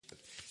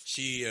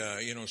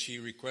she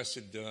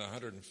requested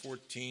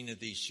 114 of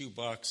these shoe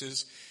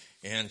boxes,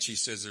 and she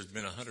says there's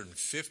been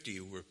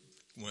 150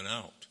 went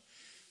out.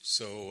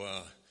 So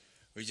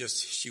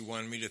she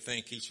wanted me to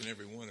thank each and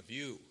every one of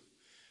you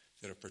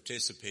that have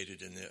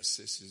participated in this.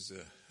 This is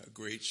a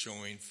great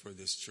showing for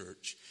this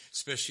church,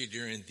 especially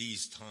during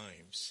these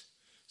times.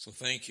 So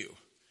thank you.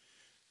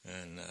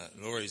 And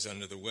Lori's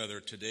under the weather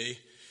today.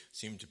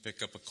 Seemed to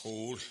pick up a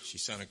cold. She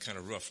sounded kind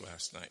of rough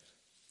last night.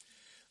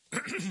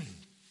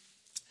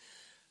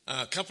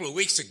 A couple of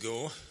weeks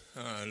ago,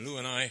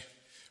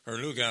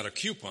 Lou got a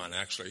coupon,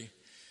 actually.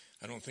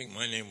 I don't think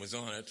my name was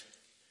on it.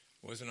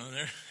 Was it on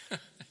there?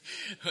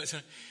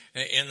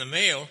 In the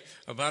mail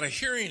about a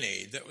hearing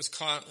aid that was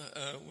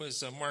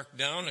marked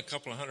down a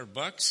couple of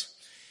 $100.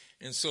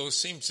 And so it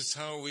seems it's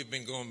how we've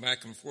been going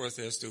back and forth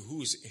as to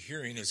whose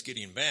hearing is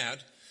getting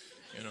bad,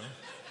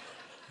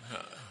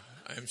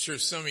 I'm sure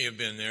some of you have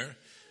been there.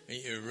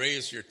 You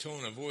raise your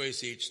tone of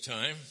voice each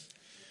time.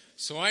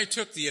 So I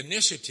took the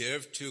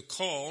initiative to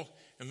call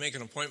and make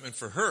an appointment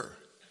for her.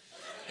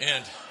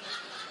 And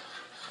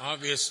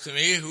obvious to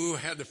me who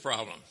had the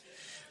problem.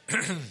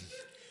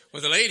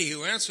 Well, the lady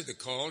who answered the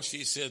call,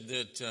 she said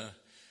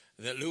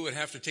that Lou would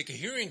have to take a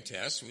hearing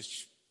test,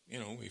 which,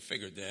 we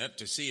figured that,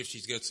 to see if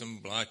she's got some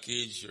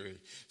blockage or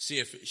see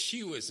if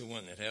she was the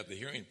one that had the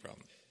hearing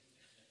problem.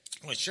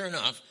 Well, sure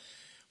enough,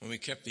 when we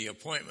kept the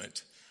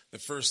appointment, the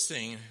first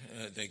thing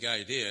the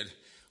guy did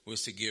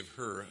was to give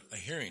her a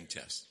hearing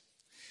test.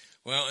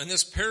 Well, in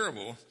this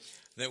parable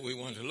that we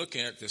want to look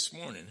at this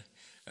morning,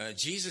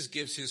 Jesus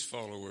gives his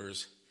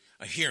followers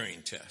a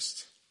hearing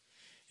test.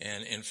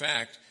 And in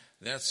fact,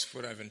 that's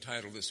what I've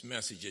entitled this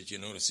message, as you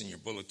notice in your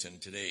bulletin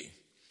today,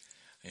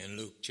 in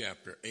Luke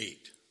chapter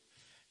 8.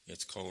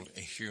 It's called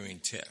a hearing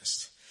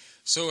test.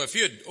 So if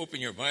you'd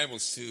open your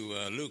Bibles to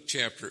Luke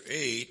chapter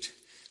 8,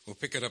 we'll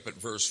pick it up at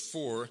verse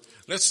 4.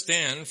 Let's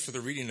stand for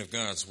the reading of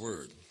God's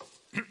Word.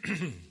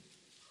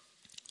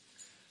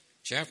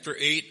 Chapter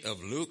 8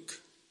 of Luke,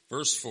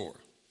 verse 4.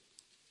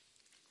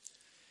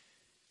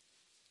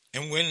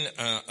 And when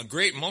a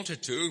great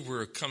multitude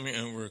were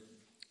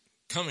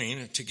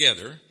coming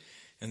together,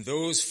 and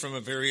those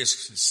from various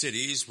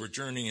cities were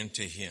journeying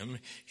to him,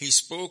 he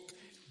spoke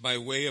by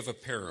way of a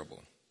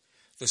parable.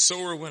 The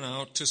sower went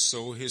out to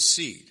sow his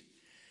seed.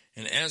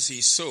 And as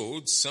he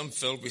sowed, some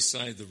fell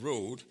beside the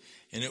road,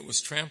 and it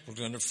was trampled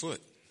underfoot.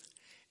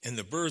 And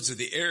the birds of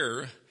the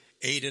air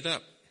ate it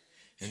up.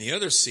 And the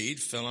other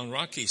seed fell on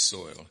rocky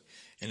soil.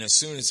 And as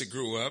soon as it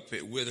grew up,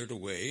 it withered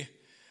away,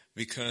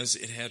 because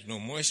it had no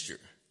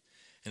moisture.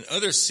 And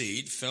other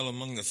seed fell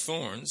among the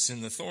thorns,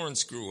 and the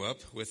thorns grew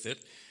up with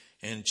it,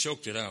 and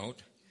choked it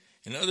out.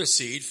 And other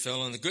seed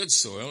fell on the good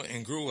soil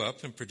and grew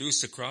up and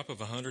produced a crop of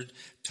 100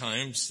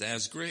 times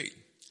as great.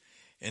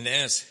 And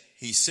as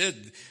he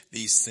said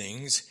these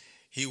things,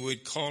 he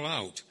would call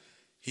out,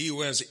 "He who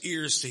has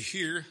ears to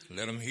hear,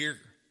 let him hear."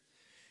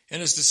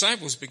 And his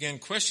disciples began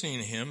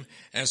questioning him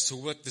as to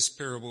what this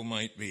parable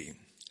might be.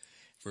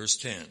 Verse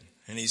 10,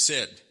 and he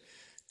said,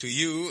 "To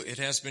you it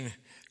has been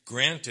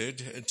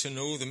granted to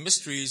know the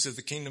mysteries of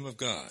the kingdom of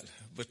God,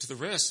 but to the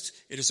rest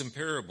it is in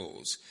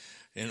parables,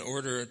 in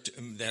order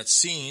that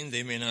seeing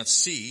they may not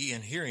see,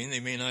 and hearing they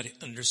may not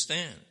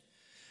understand.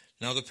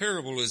 Now the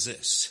parable is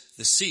this: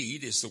 the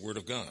seed is the word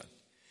of God.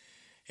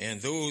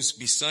 And those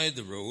beside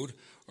the road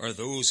are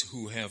those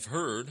who have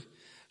heard.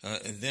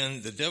 And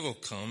then the devil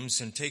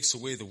comes and takes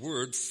away the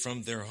word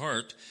from their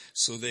heart,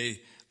 so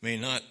they may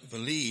not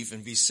believe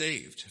and be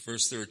saved."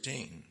 Verse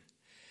 13.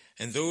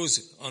 And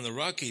those on the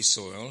rocky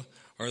soil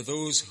are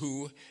those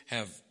who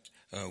have,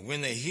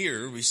 when they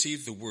hear,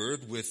 receive the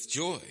word with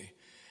joy.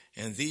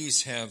 And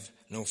these have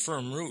no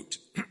firm root.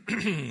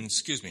 They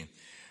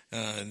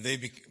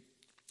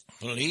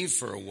believe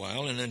for a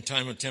while, and in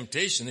time of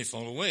temptation they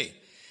fall away.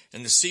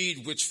 And the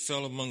seed which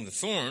fell among the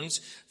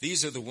thorns,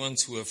 these are the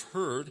ones who have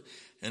heard,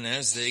 and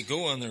as they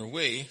go on their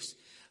way,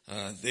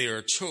 they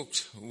are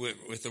choked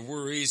with the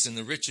worries and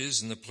the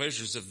riches and the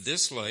pleasures of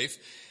this life,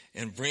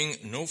 and bring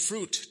no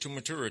fruit to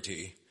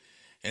maturity.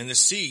 And the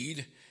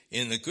seed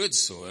in the good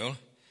soil,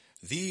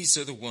 these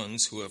are the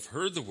ones who have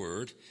heard the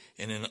word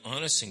in an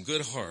honest and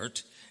good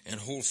heart, and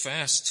hold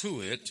fast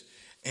to it,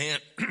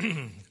 and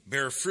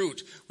bear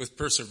fruit with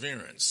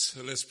perseverance.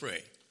 So let's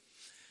pray.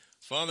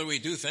 Father, we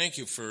do thank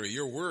you for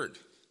your word.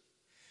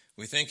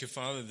 We thank you,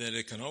 Father, that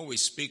it can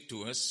always speak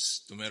to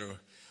us, no matter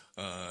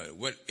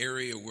what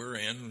area we're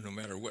in, no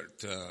matter what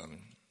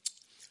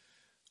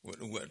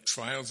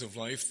trials of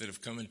life that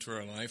have come into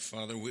our life.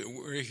 Father,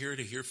 we're here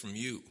to hear from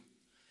you.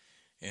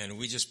 And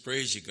we just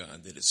praise you,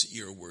 God, that it's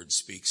your word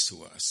speaks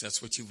to us.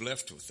 That's what you've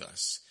left with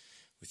us,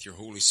 with your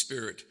Holy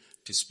Spirit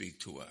to speak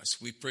to us.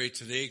 We pray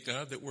today,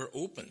 God, that we're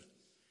open,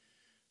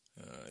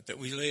 that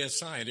we lay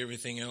aside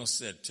everything else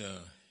that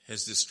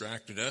has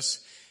distracted us,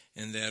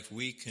 and that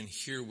we can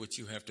hear what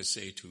you have to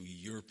say to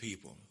your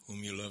people,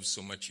 whom you love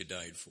so much you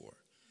died for.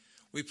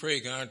 We pray,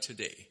 God,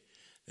 today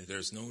that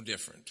there's no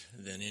different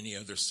than any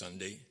other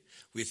Sunday,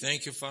 We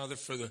thank you, Father,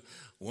 for the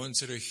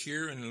ones that are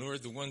here, and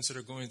Lord, the ones that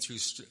are going through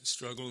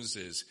struggles,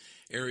 as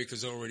Eric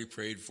has already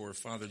prayed for.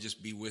 Father,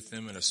 just be with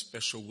them in a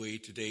special way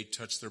today.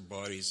 Touch their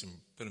bodies and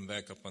put them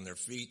back up on their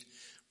feet.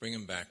 Bring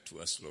them back to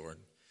us, Lord.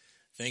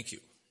 Thank you.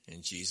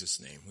 In Jesus'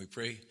 name we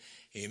pray.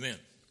 Amen.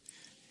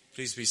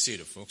 Please be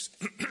seated, folks.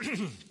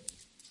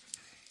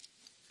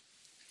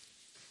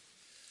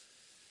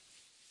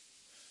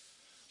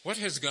 What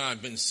has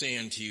God been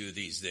saying to you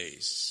these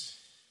days?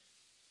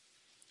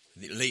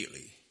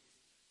 Lately?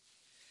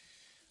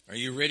 Are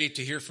you ready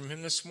to hear from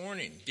him this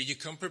morning? Did you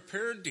come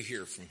prepared to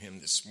hear from him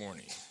this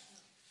morning?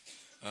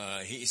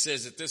 He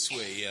says it this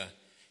way,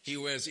 he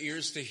who has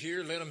ears to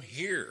hear, let him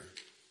hear.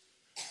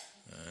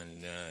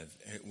 And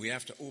we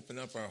have to open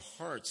up our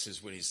hearts,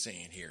 is what he's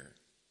saying here.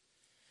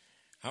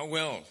 How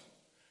well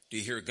do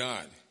you hear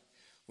God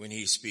when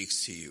he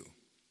speaks to you?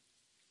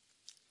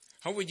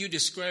 How would you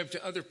describe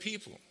to other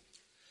people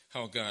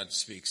how God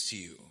speaks to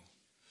you?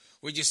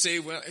 Would you say,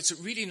 well, it's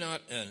really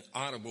not an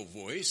audible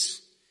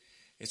voice.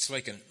 It's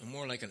like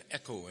more like an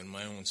echo in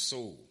my own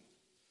soul.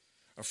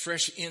 A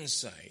fresh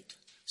insight,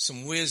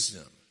 some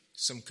wisdom,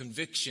 some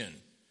conviction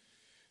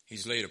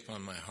he's laid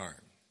upon my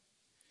heart.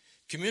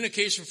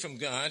 Communication from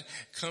God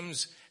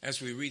comes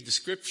as we read the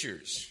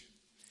scriptures,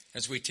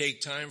 as we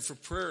take time for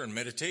prayer and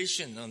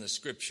meditation on the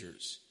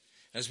scriptures,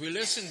 as we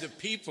listen to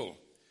people,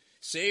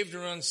 saved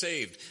or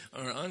unsaved.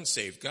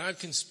 God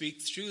can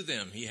speak through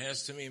them. He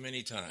has to me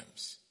many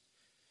times.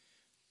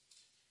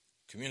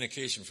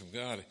 Communication from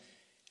God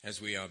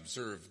as we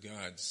observe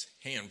God's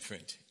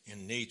handprint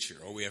in nature.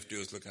 All we have to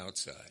do is look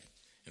outside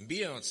and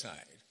be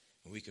outside,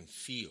 and we can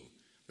feel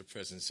the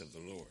presence of the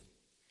Lord.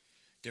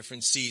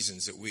 Different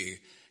seasons that we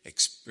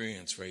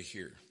experience right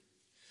here.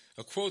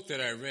 A quote that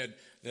I read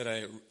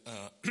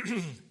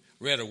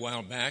a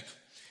while back,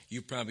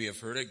 you probably have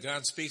heard it.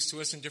 God speaks to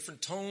us in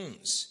different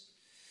tones.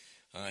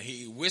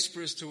 He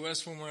whispers to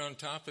us when we're on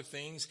top of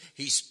things.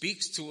 He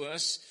speaks to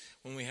us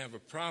when we have a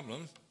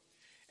problem.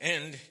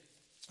 And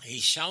he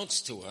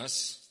shouts to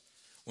us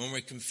when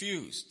we're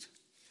confused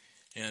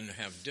and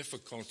have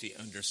difficulty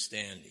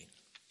understanding.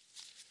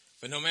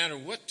 But no matter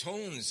what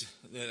tones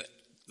that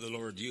the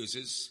Lord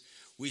uses,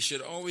 we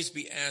should always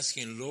be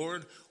asking,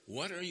 Lord,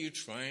 what are you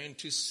trying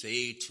to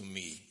say to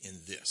me in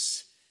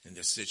this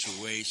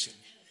situation?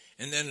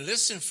 And then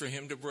listen for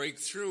him to break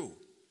through.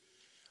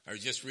 I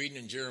was just reading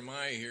in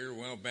Jeremiah here a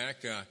while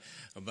back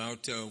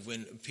about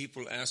when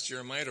people asked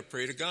Jeremiah to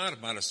pray to God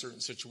about a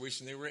certain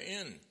situation they were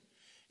in.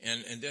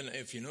 And then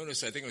if you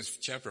notice, I think it was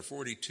chapter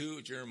 42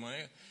 of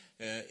Jeremiah,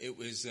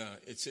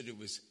 it said it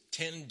was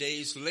 10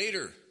 days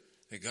later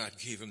that God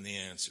gave him the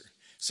answer.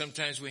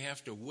 Sometimes we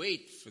have to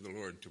wait for the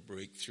Lord to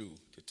break through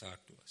to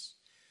talk to us.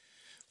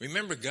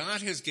 Remember,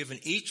 God has given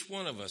each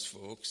one of us,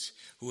 folks,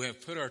 who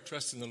have put our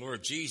trust in the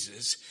Lord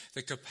Jesus,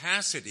 the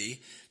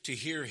capacity to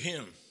hear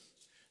him.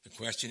 The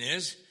question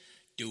is,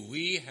 do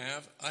we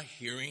have a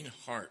hearing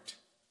heart?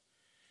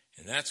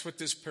 And that's what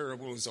this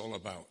parable is all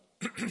about.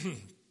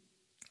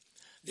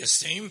 This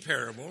same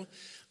parable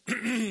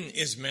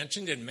is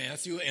mentioned in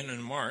Matthew and in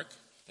Mark.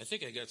 I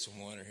think I got some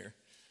water here.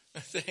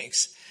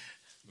 Thanks,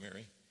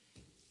 Mary.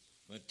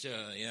 But,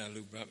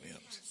 Luke brought me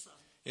up.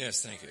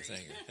 Yes, thank you.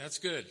 That's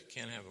good.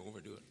 Can't have it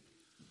overdo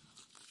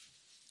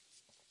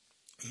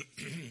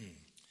it.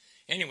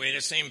 Anyway,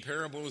 the same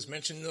parable is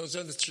mentioned in those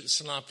other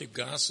synoptic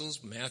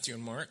gospels, Matthew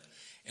and Mark,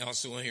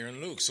 also here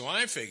in Luke. So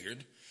I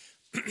figured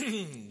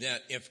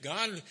that if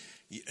God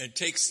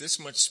takes this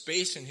much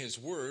space in his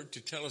word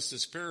to tell us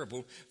this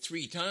parable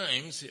 3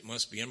 times, it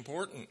must be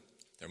important.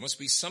 There must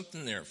be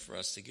something there for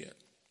us to get.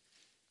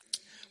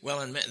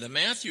 Well, in the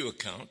Matthew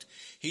account,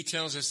 he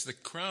tells us the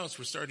crowds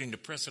were starting to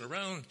press it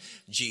around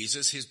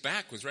Jesus. His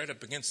back was right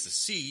up against the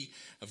Sea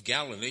of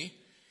Galilee.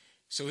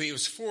 So he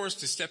was forced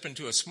to step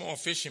into a small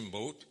fishing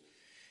boat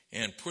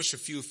and push a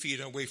few feet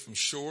away from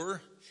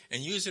shore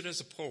and use it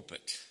as a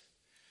pulpit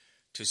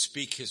to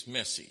speak his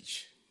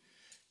message,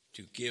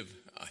 to give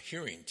a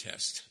hearing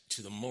test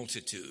to the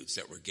multitudes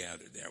that were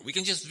gathered there. We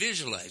can just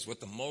visualize what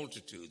the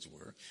multitudes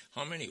were.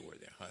 How many were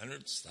there?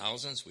 Hundreds,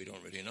 thousands? We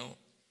don't really know.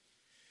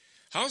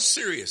 How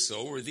serious,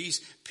 though, were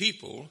these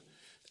people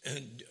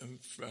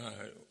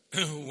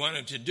who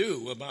wanted to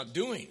do about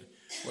doing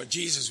what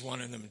Jesus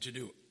wanted them to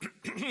do?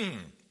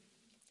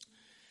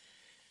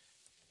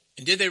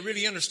 And did they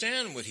really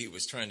understand what he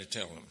was trying to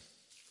tell them?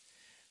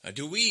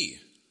 Do we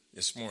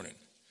this morning?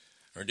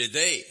 Or did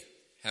they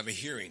have a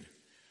hearing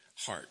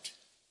heart?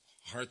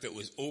 A heart that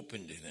was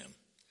open to them?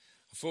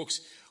 Folks,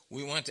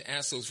 we want to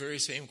ask those very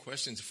same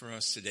questions for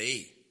us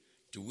today.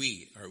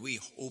 Are we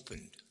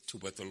open to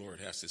what the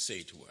Lord has to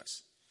say to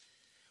us?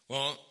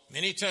 Well,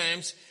 many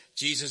times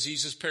Jesus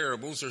uses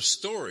parables or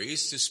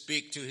stories to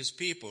speak to his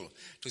people,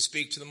 to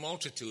speak to the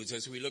multitudes.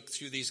 As we look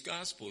through these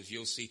Gospels,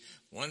 you'll see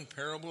one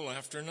parable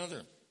after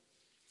another.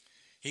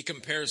 He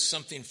compares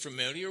something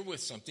familiar with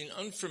something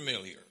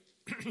unfamiliar.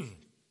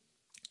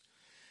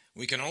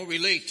 We can all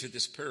relate to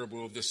this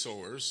parable of the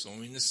sower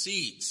sowing the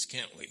seeds,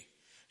 can't we?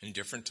 In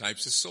different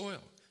types of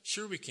soil.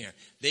 Sure we can.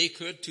 They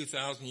could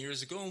 2,000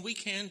 years ago, and we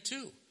can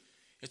too.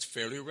 It's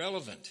fairly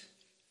relevant.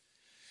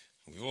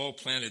 We've all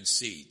planted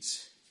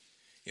seeds.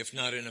 If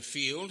not in a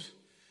field,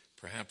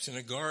 perhaps in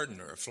a garden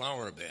or a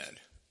flower bed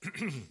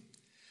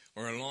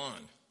or a lawn.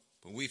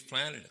 But we've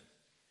planted them.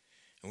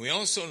 And we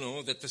also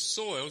know that the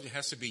soil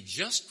has to be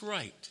just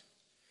right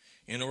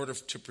in order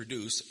to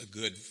produce a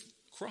good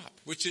crop,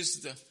 which is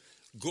the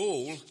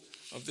goal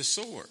of the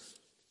sower.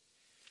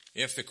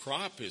 If the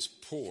crop is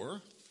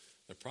poor,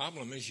 the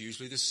problem is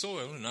usually the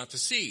soil and not the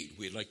seed.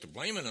 We'd like to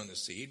blame it on the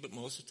seed, but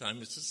most of the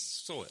time it's the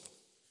soil.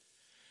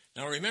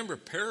 Now remember,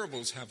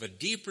 parables have a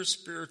deeper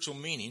spiritual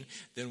meaning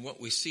than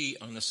what we see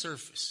on the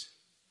surface.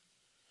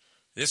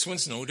 This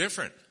one's no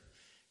different.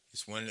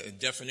 It's one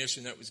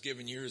definition that was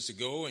given years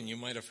ago, and you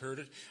might have heard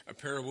it. A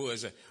parable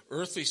is an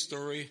earthly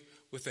story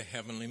with a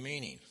heavenly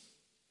meaning.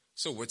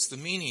 So what's the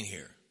meaning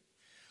here?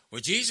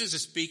 Well, Jesus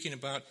is speaking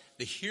about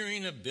the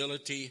hearing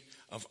ability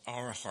of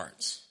our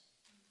hearts.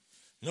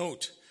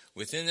 Note,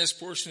 within this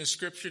portion of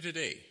Scripture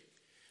today,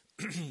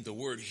 the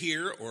word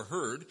hear or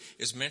heard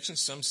is mentioned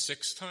some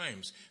 6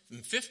 times,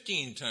 and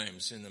 15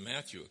 times in the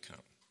Matthew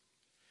account.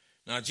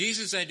 Now,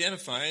 Jesus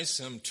identifies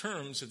some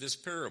terms of this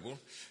parable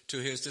to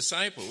his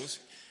disciples,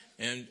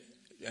 and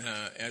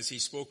as he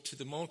spoke to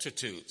the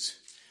multitudes,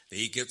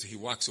 he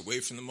walks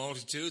away from the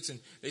multitudes, and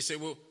they say,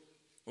 well,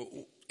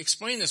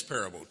 explain this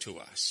parable to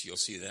us. You'll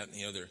see that in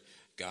the other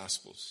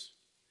Gospels.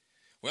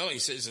 Well, he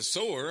says, the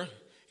sower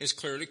is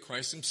clearly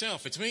Christ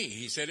himself. It's me.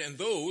 He said, and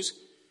those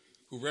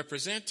who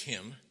represent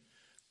him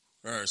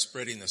are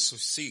spreading the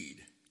seed.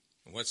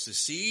 And what's the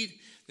seed?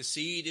 The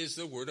seed is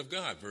the word of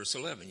God. Verse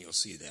 11, you'll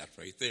see that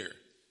right there.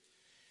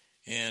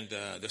 And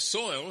the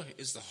soil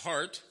is the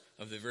heart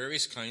of the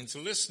various kinds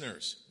of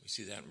listeners. We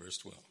see that in verse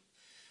 12.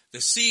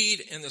 The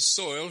seed and the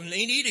soil,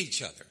 they need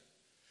each other.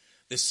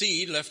 The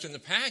seed left in the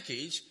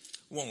package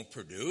won't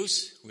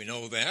produce. We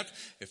know that.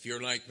 If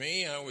you're like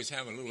me, I always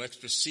have a little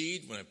extra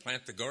seed when I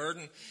plant the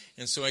garden,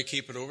 and so I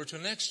keep it over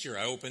till next year.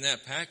 I open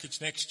that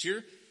package next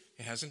year,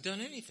 it hasn't done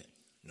anything.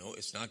 No,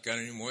 it's not got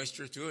any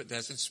moisture to it. It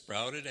hasn't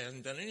sprouted. It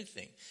hasn't done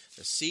anything.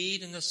 The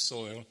seed and the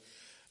soil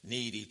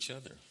need each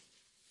other.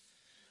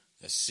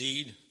 The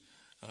seed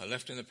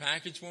left in the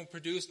package won't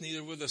produce,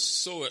 neither will the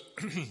soil.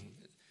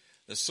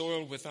 The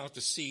soil without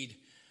the seed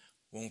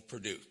won't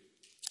produce,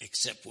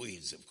 except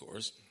weeds, of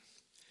course.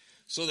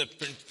 So the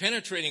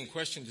penetrating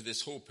question to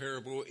this whole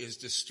parable is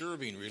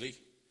disturbing, really.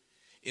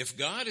 If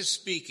God is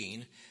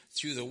speaking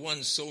through the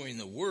one sowing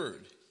the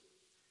word,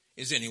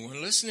 is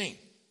anyone listening?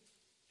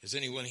 Does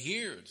anyone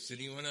hear? Does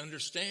anyone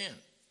understand?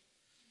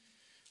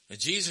 Now,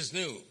 Jesus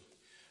knew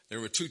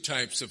there were 2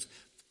 parts of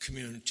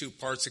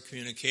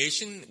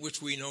communication,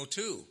 which we know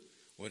too.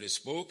 What is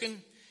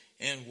spoken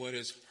and what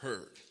is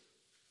heard.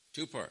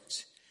 2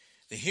 parts.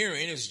 The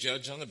hearing is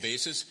judged on the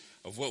basis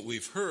of what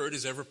we've heard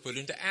is ever put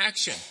into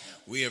action.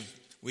 We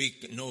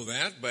know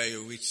that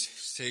we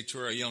say to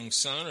our young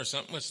son or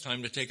something, it's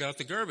time to take out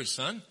the garbage,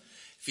 son.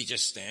 If he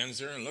just stands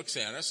there and looks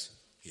at us,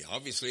 he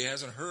obviously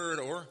hasn't heard,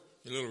 or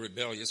a little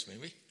rebellious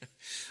maybe.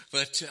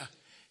 But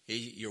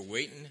you're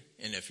waiting,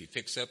 and if he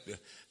picks up the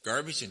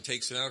garbage and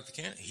takes it out of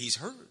the can, he's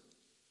heard.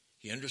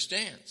 He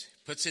understands,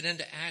 puts it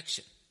into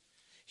action.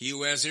 He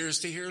who has ears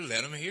to hear,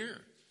 let him hear.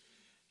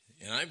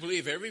 And I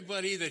believe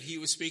everybody that he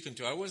was speaking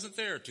to, I wasn't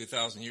there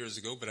 2,000 years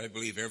ago, but I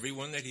believe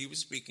everyone that he was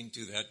speaking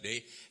to that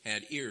day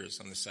had ears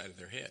on the side of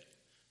their head.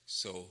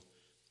 So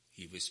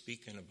he was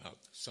speaking about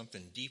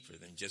something deeper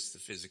than just the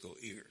physical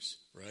ears,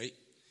 right?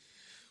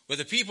 Well,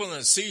 the people on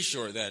the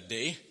seashore that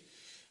day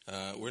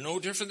were no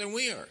different than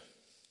we are.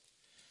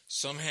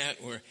 Some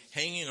were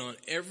hanging on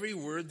every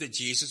word that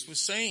Jesus was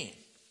saying.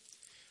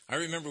 I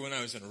remember when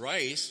I was in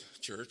Rice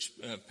Church,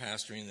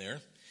 pastoring there,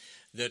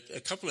 that a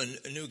couple of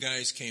new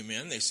guys came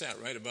in. They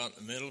sat right about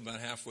in the middle, about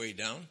halfway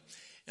down.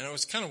 And I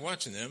was kind of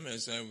watching them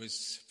as I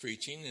was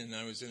preaching, and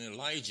I was in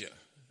Elijah.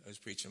 I was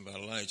preaching about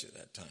Elijah at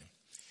that time.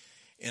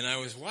 And I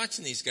was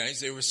watching these guys.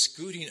 They were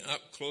scooting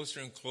up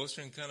closer and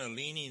closer and kind of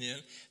leaning in.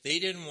 They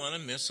didn't want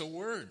to miss a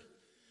word.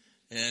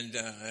 And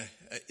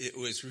it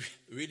was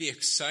really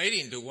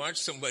exciting to watch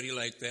somebody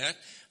like that.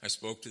 I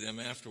spoke to them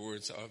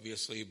afterwards,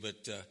 obviously,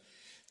 but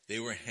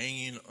they were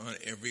hanging on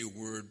every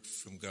word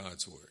from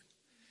God's word.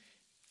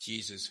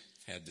 Jesus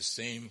had the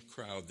same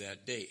crowd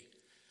that day.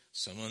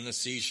 Some on the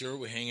seashore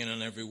were hanging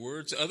on every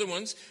word. Other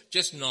ones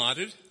just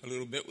nodded a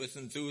little bit with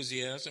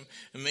enthusiasm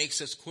and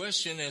makes us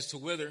question as to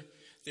whether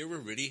they were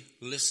really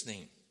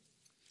listening.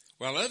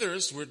 While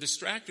others were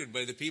distracted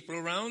by the people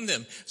around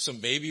them. Some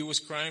baby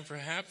was crying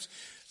perhaps,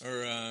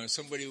 or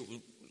somebody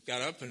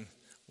got up and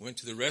went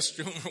to the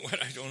restroom or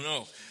what, I don't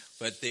know.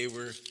 But they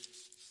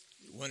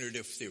wondered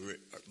if their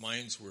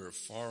minds were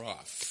far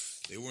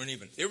off. They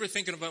were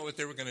thinking about what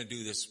they were going to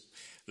do this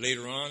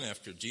later on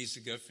after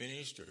Jesus got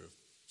finished or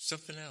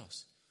something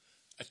else.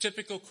 A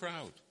typical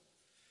crowd.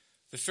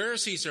 The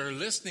Pharisees are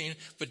listening,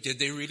 but did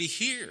they really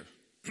hear?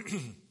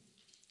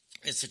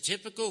 It's a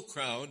typical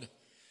crowd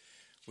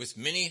with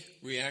many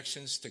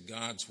reactions to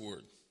God's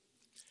word.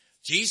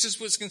 Jesus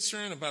was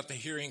concerned about the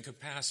hearing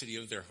capacity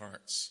of their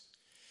hearts.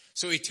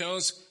 So he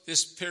tells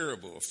this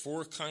parable of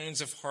 4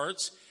 kinds of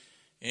hearts,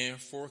 and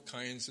 4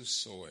 kinds of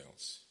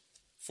soils.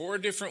 4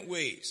 different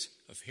ways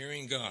of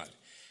hearing God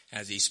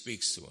as he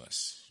speaks to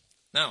us.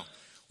 Now,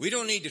 we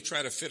don't need to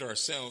try to fit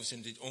ourselves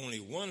into only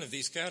one of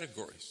these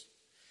categories,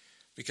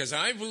 because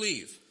I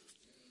believe,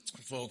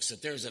 folks,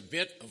 that there's a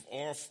bit of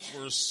all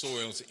 4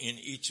 soils in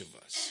each of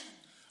us.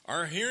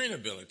 Our hearing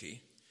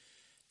ability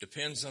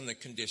depends on the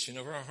condition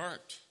of our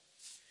heart,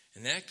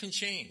 and that can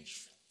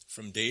change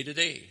from day to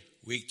day,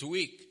 week to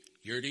week,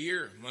 year to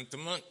year, month to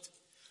month.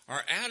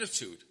 Our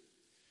attitude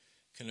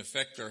can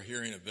affect our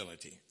hearing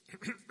ability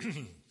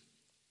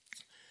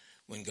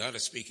when God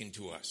is speaking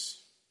to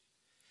us.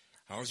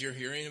 How's your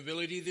hearing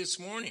ability this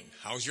morning?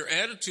 How's your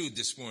attitude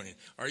this morning?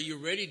 Are you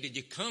ready? Did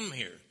you come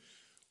here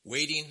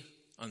waiting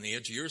on the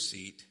edge of your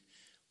seat?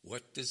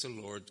 What is the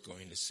Lord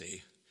going to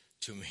say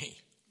to me?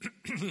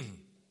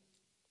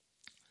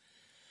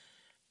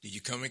 Did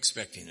you come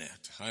expecting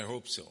that? I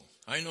hope so.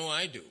 I know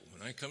I do.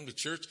 When I come to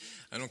church,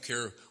 I don't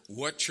care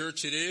what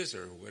church it is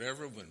or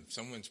whatever. When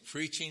someone's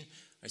preaching,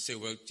 I say,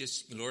 well,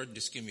 Lord,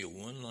 just give me a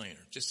one-liner,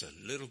 just a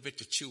little bit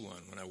to chew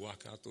on when I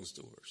walk out those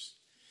doors.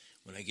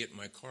 When I get in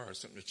my car,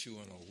 something to chew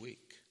on all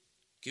week.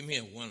 Give me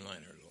a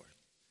one-liner, Lord.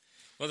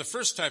 Well, the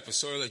first type of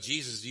soil that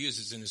Jesus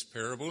uses in his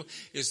parable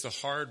is the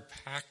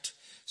hard-packed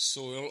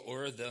soil,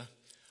 or the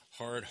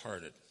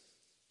hard-hearted.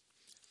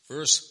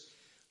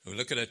 We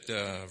look at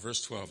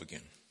verse 12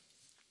 again.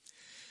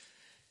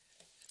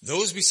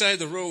 Those beside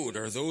the road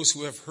are those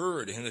who have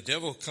heard, and the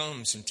devil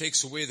comes and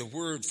takes away the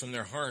word from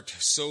their heart,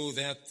 so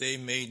that they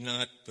may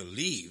not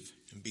believe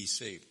and be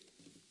saved.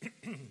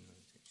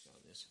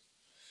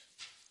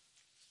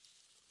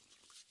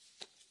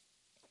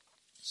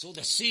 So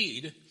the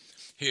seed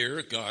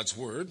here, God's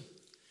word,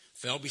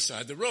 fell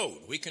beside the road.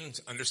 We can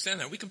understand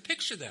that. We can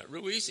picture that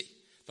real easy.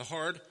 The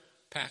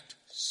hard-packed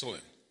soil.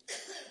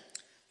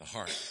 The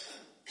heart.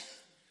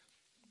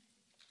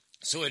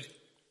 So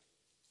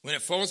when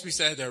it falls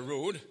beside that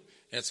road,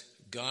 that's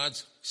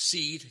God's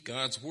seed,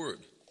 God's word.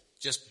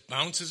 Just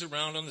bounces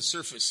around on the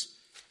surface,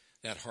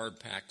 that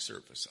hard-packed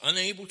surface.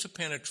 Unable to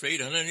penetrate,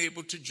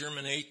 unable to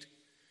germinate,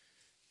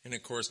 and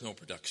of course, no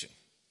production.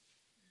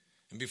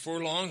 And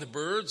before long, the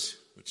birds,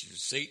 which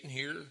is Satan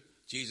here,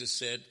 Jesus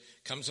said,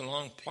 comes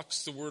along,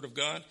 plucks the word of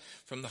God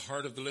from the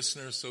heart of the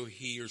listener so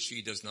he or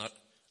she does not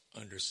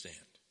understand.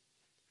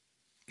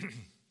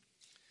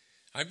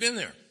 I've been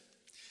there.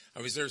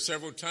 I was there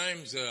several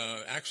times.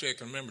 Actually, I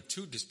can remember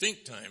 2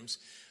 distinct times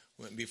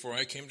before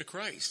I came to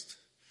Christ.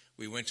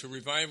 We went to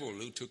revival.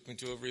 Lou took me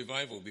to a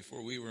revival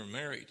before we were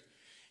married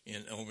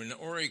over in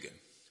Oregon.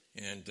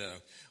 And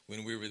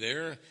when we were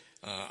there,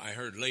 I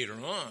heard later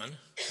on,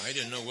 I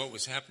didn't know what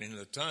was happening at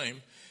the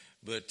time,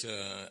 but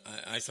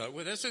I thought,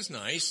 well, this is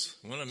nice.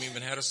 One of them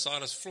even had a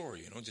sawdust floor,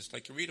 just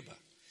like you read about.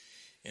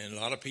 And a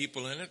lot of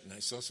people in it, and I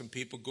saw some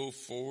people go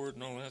forward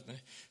and all that. And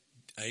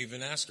I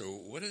even asked her,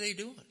 what are they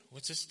doing?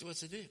 What's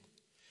the deal?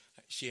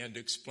 She had to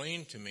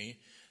explain to me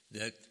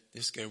that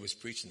this guy was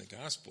preaching the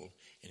gospel,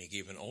 and he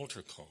gave an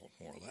altar call,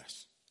 more or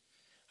less.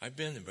 I've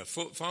been there, but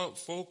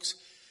folks,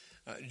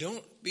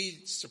 don't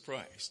be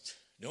surprised.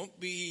 Don't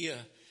be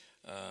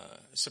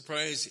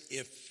surprised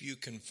if you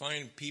can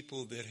find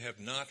people that have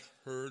not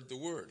heard the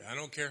word. I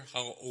don't care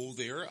how old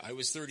they are. I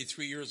was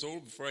 33 years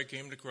old before I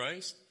came to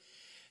Christ,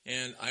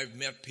 and I've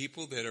met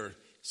people that are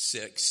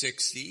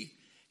 60,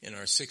 in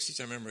our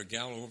 60s. I remember a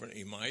gal over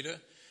in Emida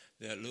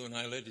that Lou and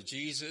I led to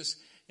Jesus,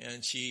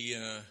 and she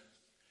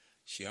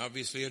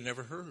obviously had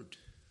never heard.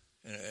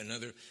 And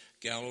another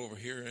gal over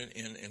here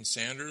in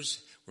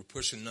Sanders, we're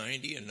pushing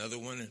 90. Another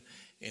one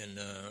in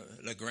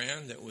La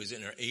Grande that was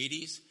in her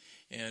 80s.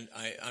 And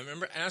I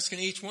remember asking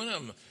each one of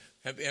them,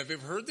 have you ever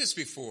heard this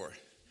before?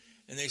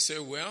 And they said,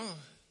 well,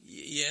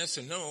 yes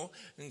and no.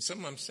 And some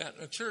of them sat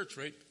in a church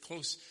right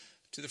close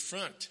to the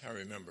front, I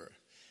remember.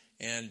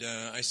 And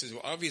I said,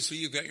 well, obviously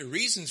you've got your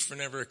reasons for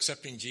never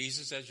accepting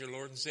Jesus as your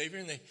Lord and Savior.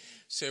 And they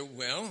said,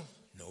 well,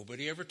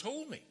 nobody ever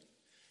told me.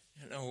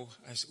 And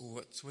I said,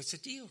 well, what's the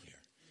deal here?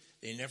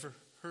 They never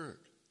heard.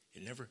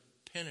 It never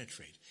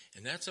penetrated.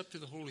 And that's up to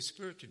the Holy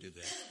Spirit to do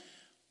that.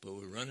 But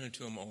we run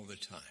into them all the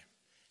time.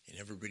 They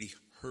never really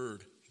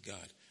heard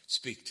God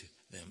speak to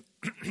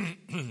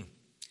them.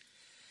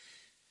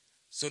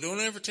 So don't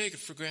ever take it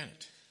for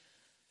granted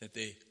that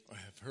they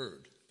have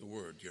heard the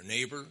word. Your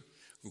neighbor,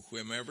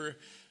 whomever,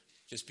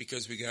 just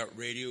because we got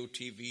radio,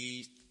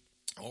 TV,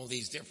 all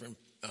these different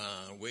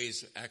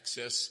ways to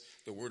access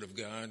the word of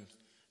God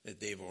that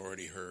they've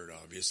already heard.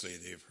 Obviously,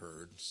 they've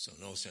heard, so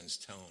no sense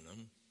telling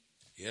them.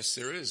 Yes,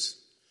 there is.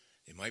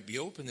 They might be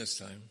open this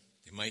time.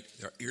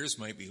 Their ears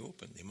might be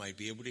open. They might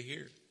be able to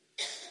hear.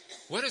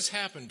 What has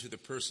happened to the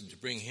person to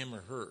bring him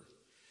or her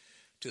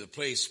to the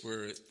place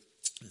where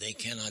they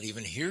cannot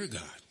even hear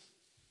God?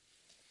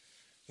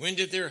 When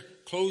did they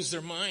close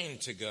their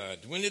mind to God?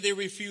 When did they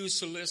refuse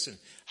to listen?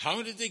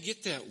 How did they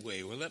get that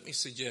way? Well, let me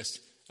suggest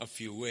a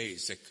few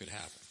ways that could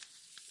happen.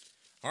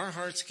 Our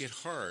hearts get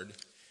hard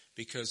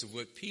because of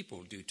what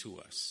people do to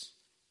us,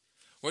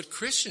 what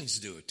Christians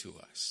do to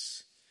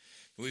us.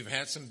 We've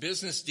had some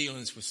business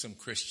dealings with some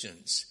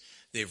Christians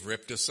They've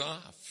ripped us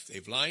off.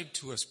 They've lied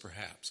to us,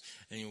 perhaps.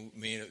 And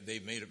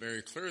they've made it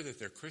very clear that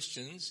they're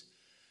Christians.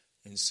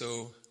 And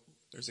so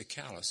there's a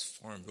callus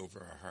formed over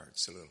our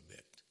hearts a little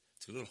bit.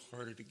 It's a little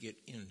harder to get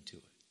into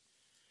it.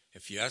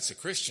 If that's a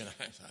Christian,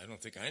 I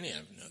don't think I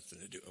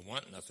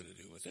want nothing to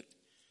do with it.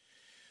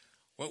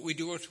 What we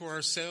do to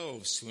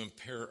ourselves to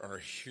impair our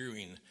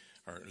hearing,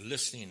 our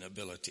listening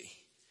ability.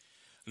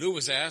 Lou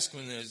was asked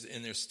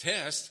in this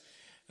test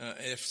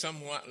if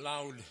somewhat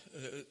loud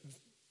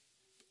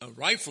a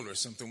rifle or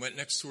something went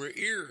next to her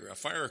ear, a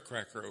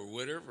firecracker or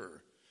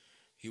whatever.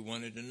 He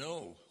wanted to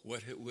know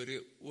what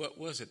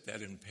was it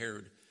that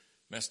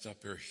messed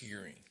up her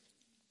hearing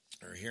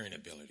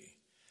ability.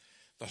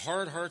 The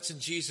hard hearts in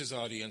Jesus'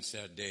 audience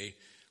that day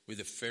were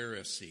the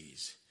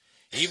Pharisees.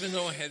 Even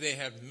though they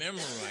had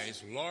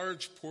memorized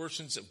large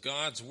portions of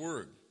God's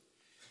word,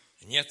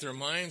 and yet their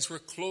minds were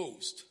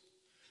closed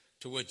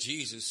to what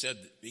Jesus said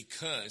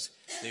because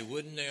they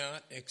would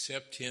not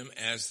accept him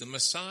as the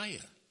Messiah.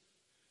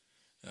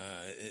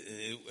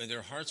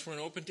 Their hearts weren't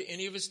open to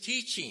any of his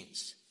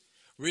teachings.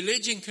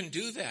 Religion can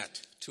do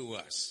that to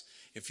us.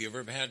 If you've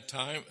ever had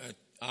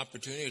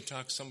opportunity to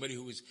talk to somebody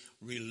who was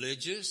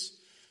religious,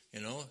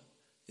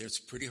 it's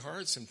pretty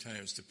hard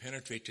sometimes to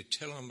penetrate, to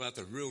tell them about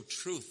the real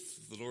truth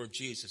of the Lord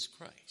Jesus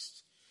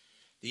Christ.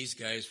 These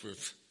guys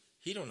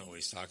he don't know what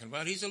he's talking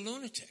about. He's a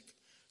lunatic,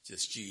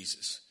 just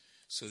Jesus.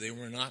 So they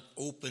were not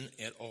open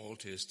at all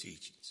to his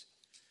teachings.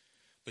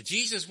 But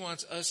Jesus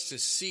wants us to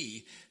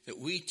see that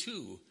we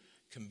too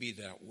can be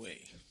that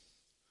way.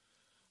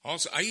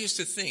 Also, I used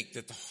to think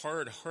that the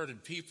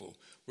hard-hearted people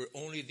were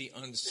only the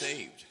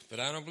unsaved,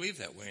 but I don't believe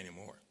that way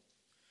anymore.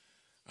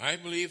 I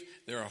believe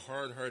there are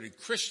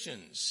hard-hearted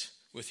Christians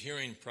with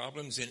hearing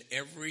problems in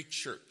every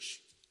church.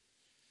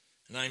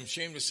 And I'm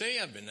ashamed to say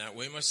I've been that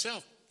way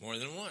myself more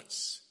than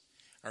once.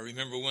 I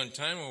remember one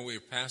time when we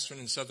were pastoring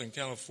in Southern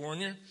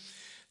California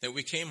that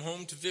we came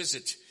home to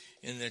visit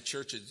in the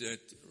church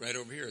right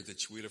over here at the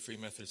Chewelah Free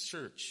Methodist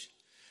Church.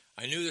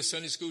 I knew the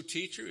Sunday school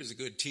teacher was a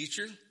good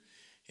teacher,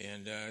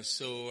 and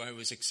so I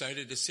was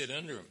excited to sit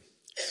under him.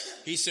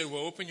 He said,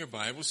 well, open your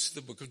Bibles to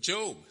the book of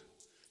Job.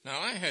 Now,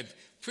 I had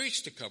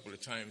preached a couple of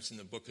times in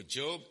the book of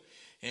Job,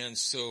 and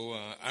so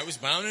I was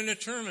bound and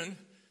determined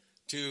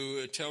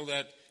to tell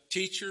that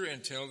teacher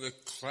and tell the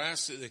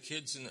class,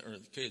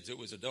 it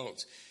was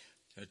adults,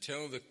 to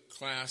tell the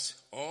class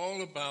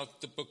all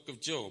about the book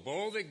of Job,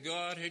 all that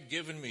God had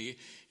given me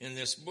in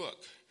this book,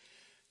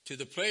 to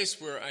the place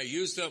where I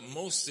used up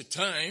most of the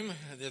time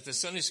that the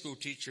Sunday school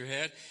teacher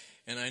had,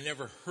 and I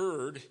never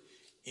heard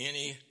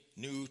any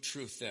new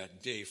truth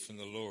that day from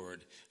the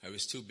Lord. I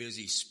was too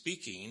busy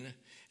speaking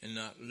and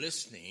not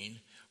listening.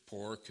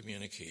 Poor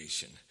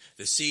communication.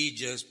 The seed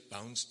just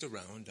bounced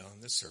around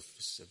on the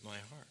surface of my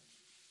heart.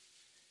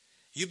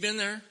 You've been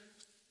there?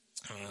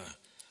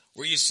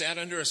 Where you sat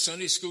under a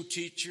Sunday school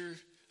teacher,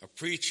 a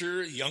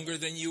preacher younger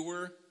than you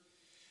were,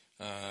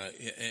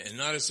 and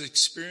not as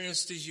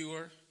experienced as you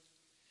are.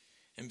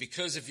 And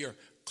because of your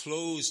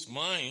closed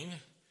mind,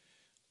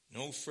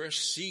 no fresh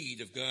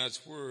seed of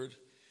God's word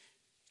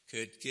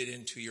could get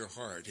into your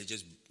heart.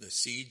 The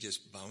seed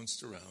just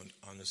bounced around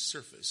on the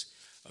surface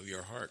of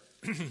your heart.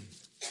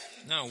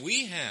 Now,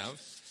 we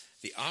have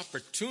the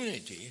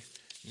opportunity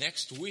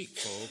next week,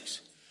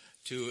 folks,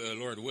 to,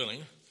 Lord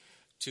willing,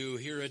 to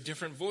hear a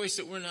different voice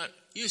that we're not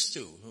used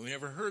to, we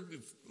never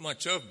heard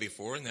much of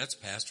before, and that's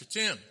Pastor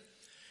Tim.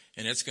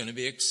 And it's going to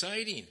be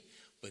exciting.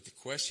 But the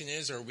question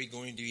is, are we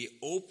going to be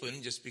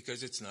open just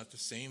because it's not the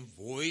same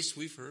voice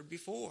we've heard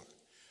before?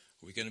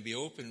 Are we going to be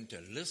open to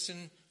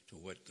listen to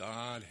what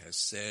God has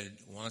said,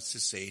 wants to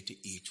say to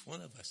each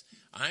one of us?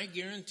 I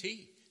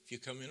guarantee if you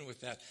come in with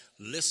that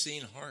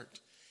listening heart,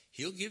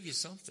 he'll give you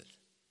something.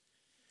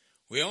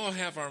 We all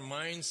have our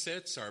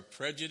mindsets, our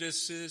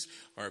prejudices,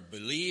 our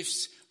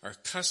beliefs, our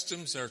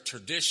customs, our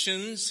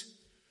traditions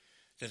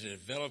that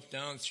have developed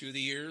down through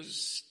the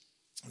years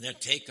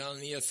that take on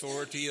the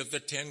authority of the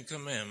Ten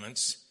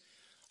Commandments,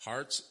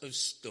 hearts of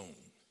stone.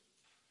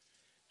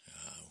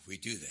 We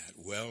do that,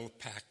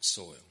 well-packed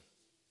soil.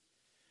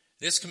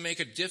 This can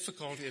make it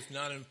difficult, if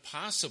not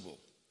impossible,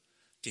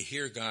 to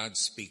hear God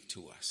speak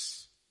to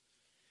us.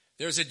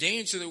 There's a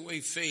danger that we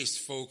face,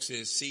 folks,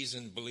 as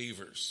seasoned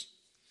believers.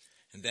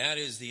 And that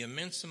is the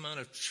immense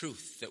amount of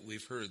truth that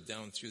we've heard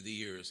down through the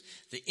years,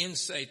 the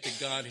insight that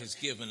God has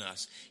given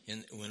us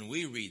when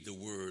we read the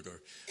Word,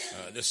 or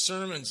the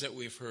sermons that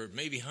we've heard,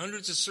 maybe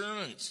hundreds of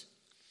sermons,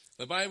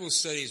 the Bible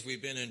studies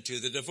we've been into,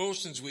 the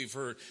devotions we've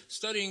heard,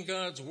 studying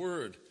God's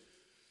Word.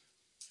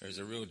 There's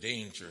a real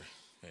danger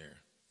there,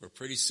 where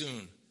pretty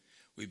soon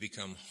we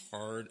become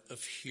hard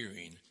of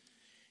hearing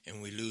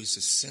and we lose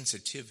the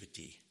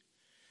sensitivity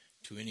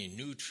to any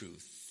new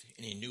truth,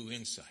 any new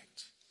insight.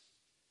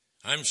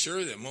 I'm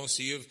sure that most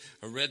of you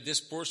have read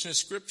this portion of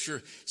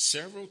Scripture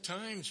several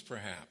times,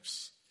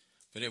 perhaps.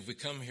 But if we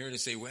come here to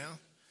say, well,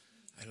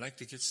 I'd like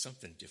to get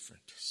something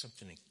different,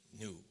 something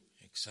new,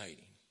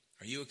 exciting.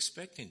 Are you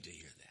expecting to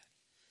hear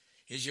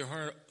that? Is your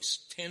heart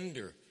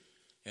tender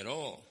at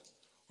all?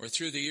 Or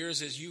through the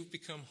years as you've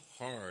become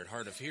hard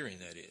of hearing,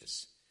 that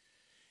is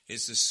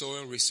Is the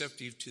soil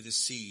receptive to the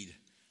seed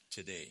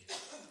today?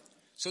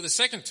 So the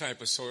second type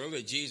of soil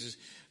that Jesus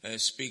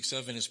speaks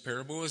of in his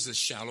parable is the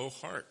shallow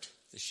heart.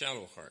 The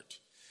shallow heart.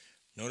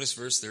 Notice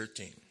verse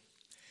 13.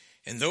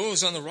 And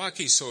those on the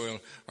rocky soil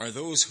are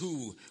those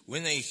who,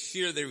 when they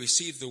hear, they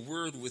receive the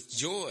word with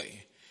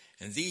joy,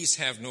 and these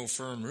have no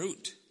firm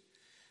root.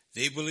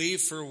 They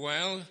believe for a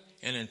while,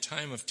 and in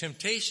time of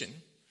temptation,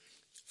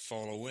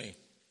 fall away.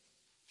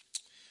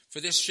 For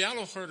this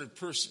shallow-hearted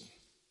person,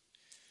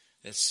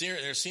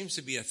 there seems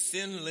to be a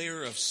thin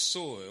layer of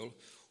soil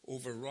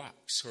over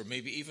rocks, or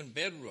maybe even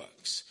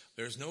bedrocks.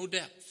 There's no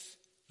depth,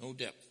 no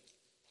depth.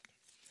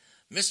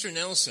 Mr.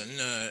 Nelson,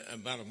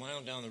 about a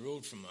mile down the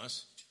road from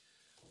us,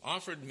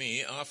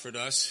 offered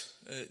us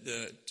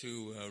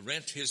to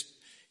rent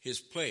his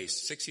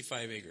place,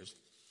 65 acres.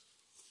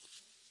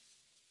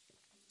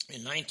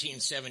 In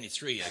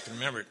 1973, I can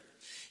remember it.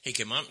 He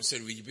came up and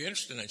said, "Would you be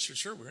interested?" And I said,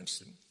 "Sure, we're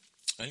interested."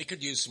 And he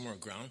could use some more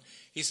ground.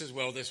 He says,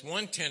 "Well, this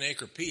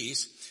 10-acre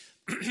piece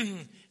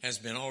has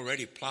been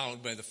already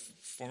plowed by the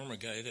former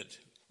guy that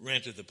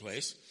rented the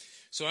place."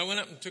 So I went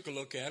up and took a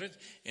look at it,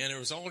 and there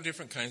was all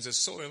different kinds of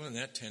soil in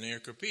that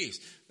 10-acre piece.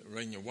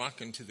 When you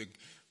walk into the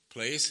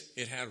place,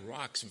 it had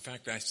rocks. In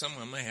fact, some of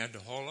them I had to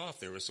haul off.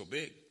 They were so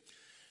big.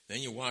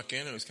 Then you walk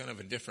in, it was kind of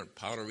a different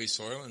powdery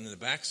soil, and in the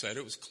backside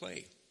it was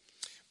clay.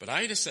 But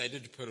I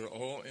decided to put it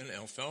all in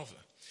alfalfa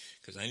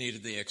because I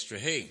needed the extra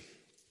hay.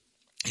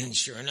 And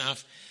sure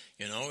enough,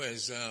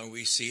 as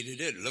we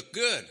seeded it looked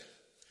good.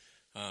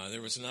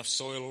 There was enough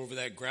soil over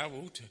that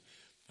gravel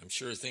I'm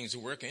sure things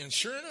were working. And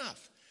sure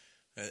enough,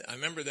 I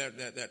remember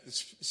that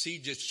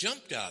seed just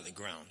jumped out of the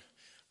ground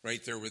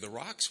right there where the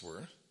rocks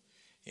were.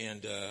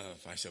 And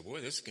I said,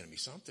 "Boy, this is going to be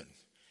something."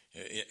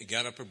 It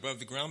got up above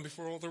the ground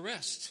before all the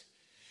rest.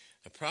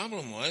 The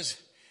problem was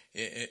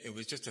it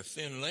was just a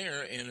thin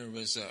layer, and there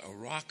was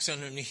rocks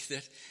underneath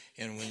it.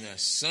 And when the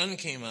sun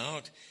came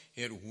out,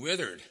 it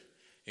withered.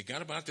 It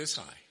got about this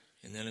high.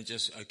 And then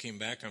I came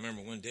back, I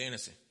remember one day, and I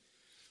said,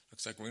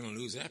 "Looks like we're going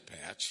to lose that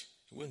patch."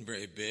 It wasn't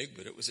very big,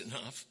 but it was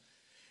enough.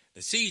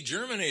 The seed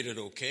germinated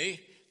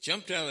okay,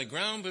 jumped out of the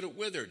ground, but it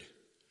withered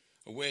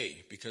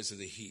away because of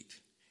the heat.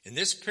 In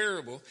this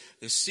parable,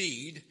 the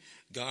seed,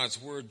 God's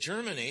word,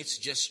 germinates,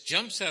 just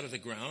jumps out of the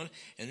ground,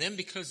 and then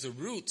because the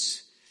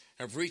roots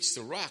have reached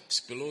the rocks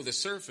below the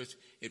surface,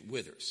 it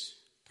withers.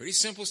 Pretty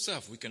simple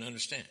stuff we can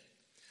understand.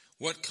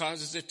 What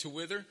causes it to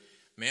wither?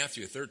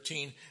 Matthew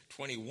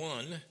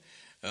 13:21,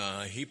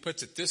 he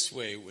puts it this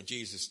way when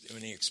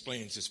he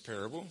explains this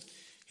parable.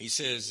 He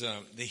says,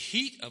 "The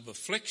heat of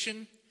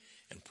affliction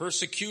and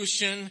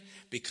persecution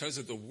because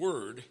of the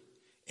word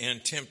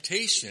and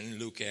temptation,"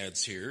 Luke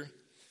adds here,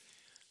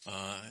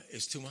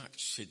 is too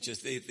much.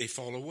 They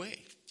fall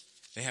away.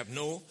 They have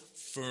no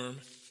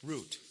firm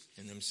root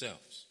in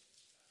themselves.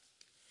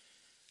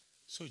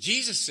 So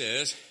Jesus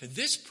says,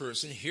 this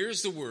person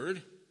hears the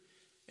word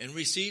and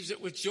receives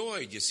it with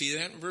joy. Do you see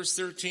that in verse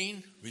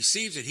 13?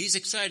 Receives it. He's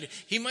excited.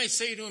 He might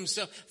say to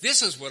himself,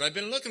 "This is what I've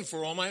been looking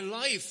for all my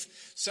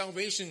life.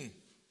 Salvation,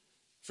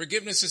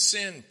 forgiveness of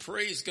sin.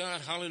 Praise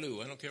God.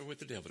 Hallelujah. I don't care what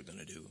the devil's going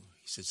to do."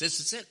 He says, this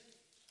is it.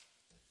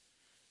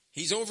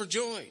 He's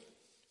overjoyed.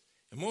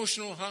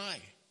 Emotional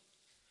high.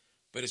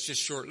 But it's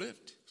just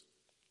short-lived.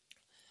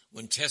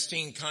 When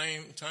testing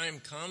time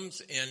comes,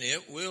 and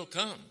it will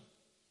come,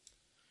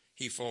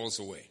 he falls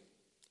away.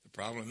 The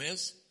problem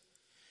is,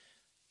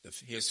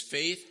 his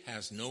faith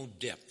has no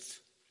depth.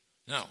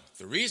 Now,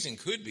 the reason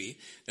could be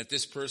that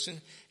this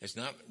person is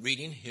not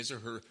reading his or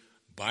her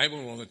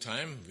Bible all the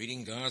time,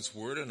 reading God's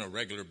word on a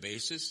regular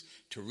basis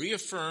to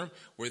reaffirm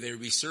where they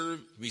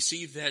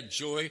received that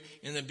joy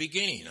in the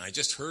beginning. I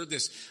just heard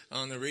this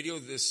on the radio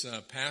this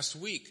past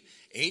week.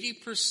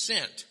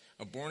 80%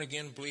 of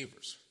born-again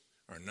believers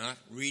are not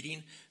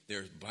reading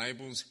their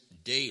Bibles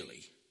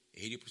daily.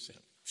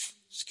 80%.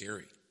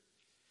 Scary.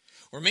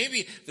 Or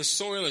maybe the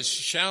soil is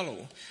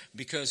shallow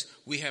because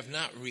we have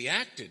not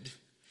reacted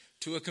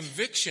to a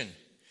conviction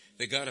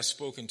that God has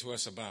spoken to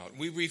us about.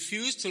 We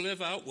refuse to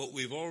live out what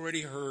we've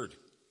already heard,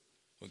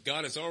 what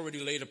God has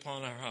already laid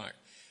upon our heart.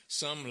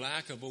 Some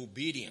lack of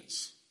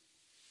obedience.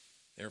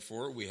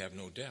 Therefore, we have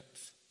no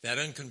depth. That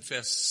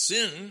unconfessed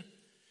sin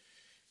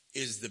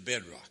is the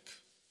bedrock.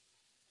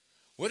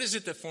 What is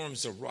it that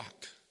forms the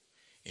rock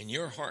in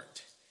your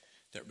heart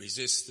that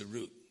resists the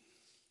root?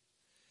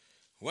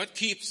 What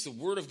keeps the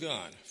word of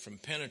God from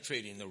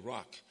penetrating the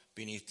rock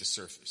beneath the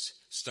surface?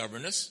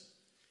 Stubbornness,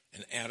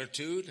 an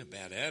attitude, a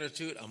bad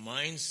attitude, a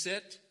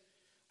mindset,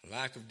 a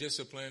lack of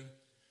discipline,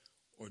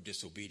 or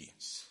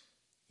disobedience.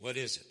 What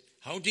is it?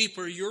 How deep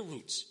are your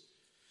roots?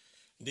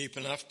 Deep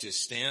enough to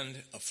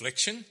stand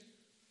affliction,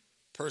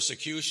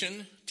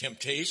 persecution,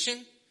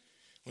 temptation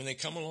when they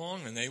come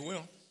along, and they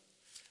will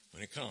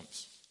when it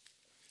comes.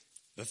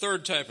 The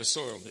third type of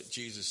soil that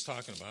Jesus is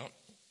talking about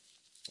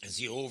is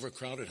the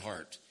overcrowded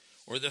heart,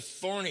 or the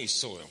thorny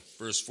soil,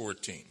 verse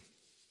 14.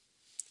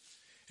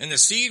 And the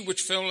seed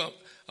which fell up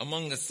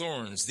among the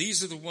thorns,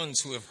 these are the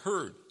ones who have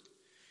heard,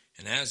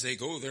 and as they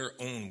go their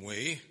own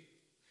way,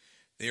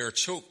 they are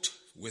choked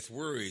with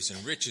worries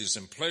and riches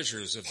and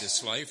pleasures of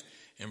this life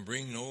and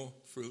bring no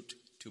fruit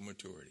to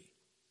maturity.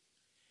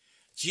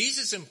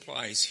 Jesus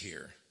implies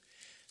here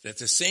that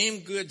the same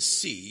good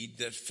seed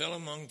that fell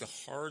among the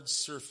hard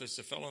surface,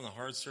 that fell on the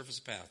hard surface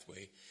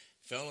pathway,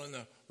 fell in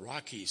the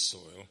rocky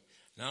soil,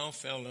 now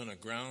fell on a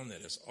ground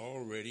that has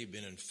already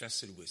been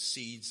infested with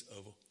seeds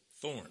of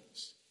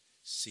thorns,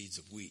 seeds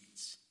of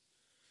weeds.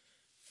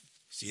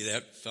 See,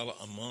 that fell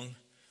among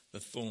the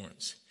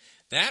thorns.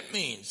 That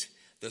means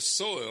the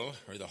soil,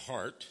 or the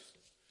heart,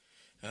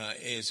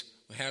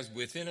 has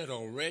within it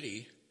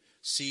already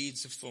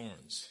seeds of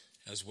thorns,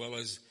 as well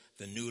as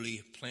the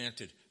newly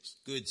planted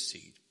good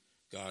seed,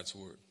 God's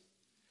word.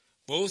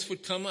 Both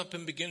would come up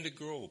and begin to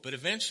grow, but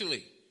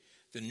eventually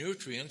the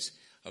nutrients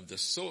of the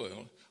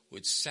soil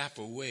would sap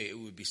away. It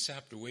would be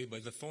sapped away by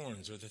the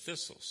thorns or the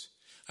thistles.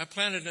 I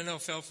planted an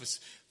alfalfa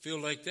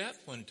field like that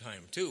one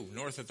time too,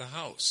 north of the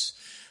house.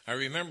 I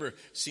remember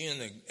seeing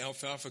the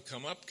alfalfa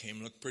come up,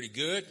 looked pretty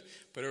good,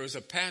 but there was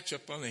a patch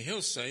up on the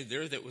hillside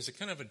there that was a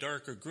kind of a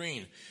darker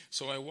green.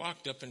 So I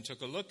walked up and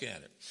took a look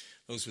at it.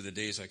 Those were the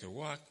days I could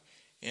walk.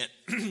 And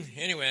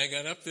anyway, I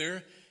got up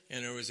there,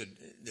 and there was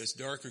this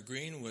darker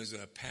green was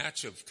a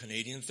patch of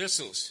Canadian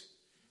thistles.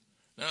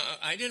 Now,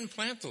 I didn't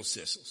plant those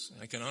thistles.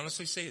 I can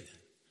honestly say that.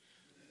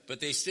 But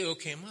they still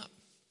came up.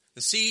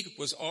 The seed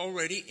was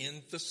already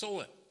in the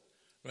soil,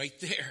 right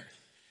there.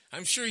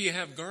 I'm sure you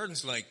have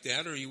gardens like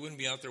that, or you wouldn't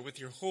be out there with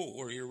your hoe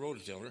or your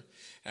rototiller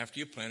after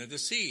you planted the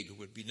seed. It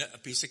would be a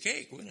piece of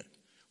cake, wouldn't it?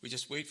 We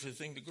just wait for the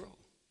thing to grow.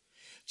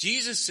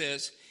 Jesus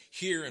says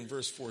here in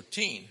verse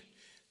 14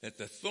 that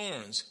the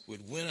thorns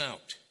would win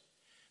out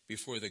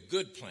before the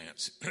good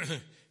plants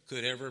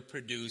could ever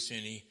produce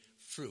any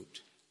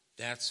fruit.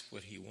 That's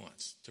what he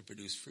wants, to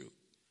produce fruit.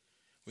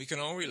 We can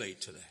all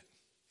relate to that.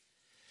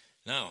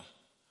 Now,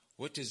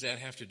 what does that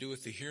have to do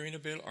with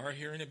our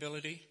hearing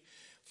ability?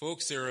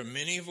 Folks, there are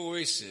many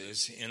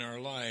voices in our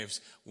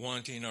lives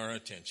wanting our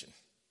attention,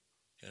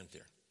 isn't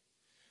there?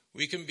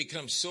 We can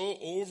become so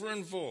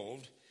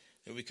over-involved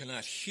that we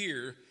cannot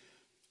hear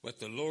what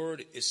the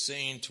Lord is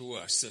saying to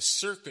us. The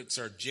circuits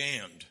are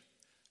jammed.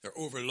 They're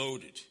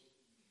overloaded.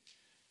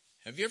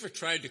 Have you ever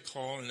tried to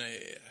call, and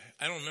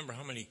I don't remember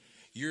how many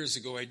years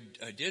ago I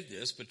did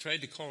this, but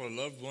tried to call a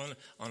loved one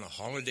on a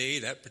holiday,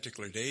 that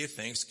particular day,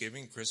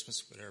 Thanksgiving,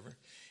 Christmas, whatever,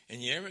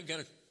 and you ever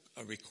got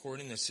a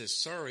recording that says,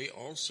 sorry,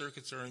 all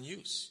circuits are in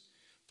use.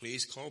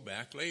 Please call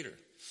back later.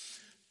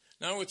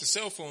 Now with the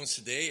cell phones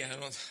today,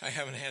 I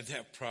haven't had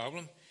that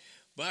problem.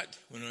 But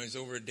when I was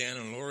over at Dan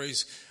and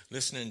Lori's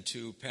listening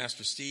to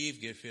Pastor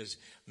Steve give his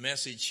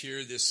message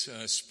here this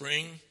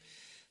spring,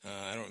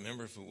 I don't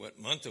remember what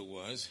month it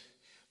was,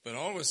 but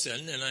all of a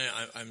sudden, and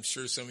I'm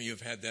sure some of you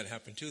have had that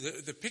happen too,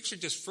 the picture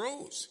just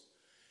froze.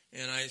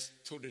 And I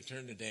told it to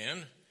turn to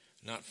Dan,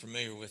 not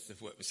familiar with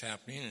what was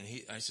happening,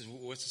 and I said,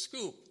 well, what's the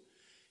scoop?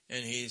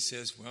 And he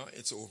says, well,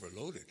 it's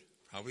overloaded.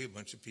 Probably a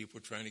bunch of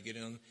people trying to get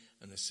in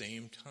on the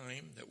same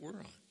time that we're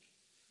on.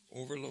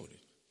 Overloaded.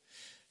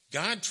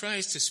 God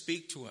tries to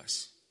speak to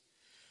us,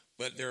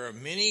 but there are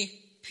many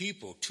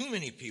people, too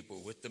many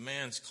people, with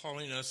demands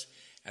calling us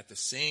at the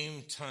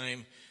same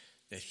time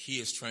that he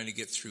is trying to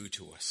get through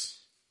to us.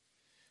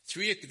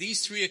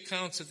 These three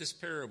accounts of this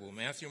parable,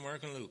 Matthew,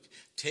 Mark, and Luke,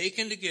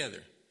 taken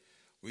together,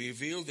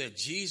 reveal that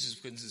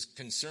Jesus was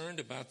concerned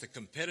about the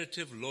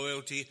competitive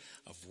loyalty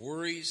of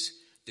worries,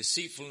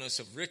 deceitfulness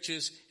of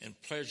riches, and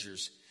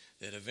pleasures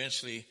that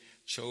eventually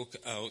choke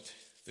out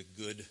the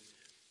good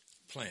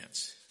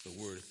plants,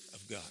 the Word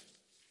of God.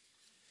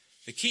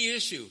 The key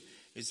issue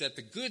is that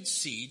the good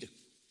seed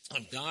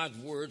of God's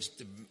words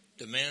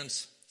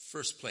demands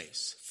first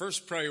place,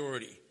 first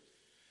priority.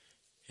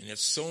 And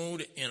it's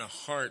sown in a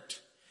heart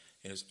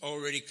that is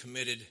already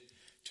committed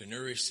to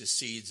nourish the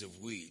seeds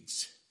of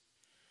weeds,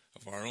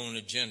 of our own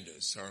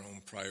agendas, our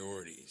own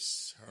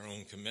priorities, our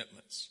own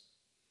commitments.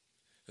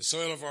 The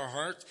soil of our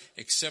heart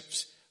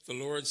accepts the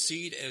Lord's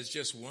seed as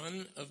just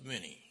one of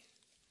many.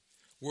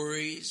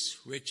 Worries,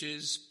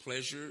 riches,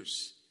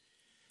 pleasures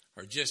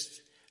are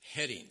just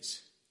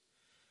headings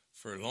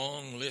for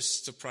long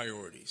lists of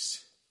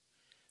priorities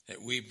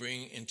that we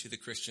bring into the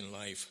Christian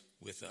life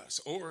with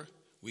us, or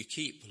we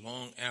keep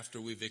long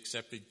after we've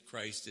accepted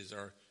Christ as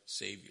our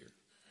Savior.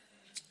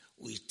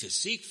 To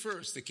seek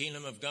first the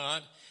kingdom of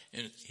God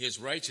and his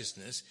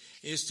righteousness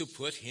is to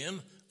put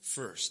him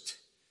first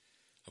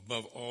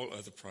above all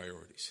other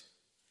priorities.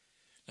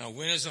 Now,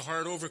 when is the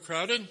heart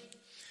overcrowded?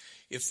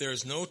 If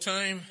there's no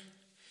time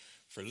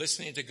for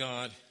listening to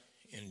God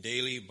in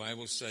daily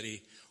Bible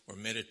study or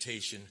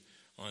meditation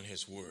on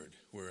his word,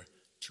 we're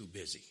too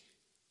busy.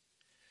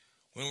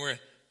 When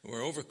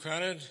we're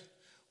overcrowded,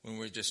 when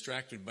we're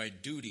distracted by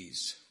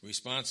duties,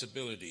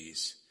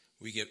 responsibilities,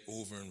 we get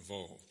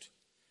over-involved.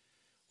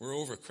 We're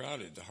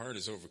overcrowded. The heart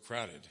is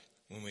overcrowded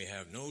when we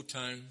have no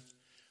time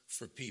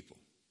for people.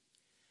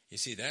 You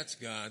see, that's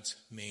God's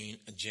main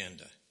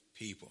agenda,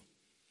 people.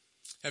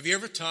 Have you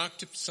ever talked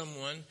to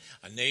someone,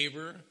 a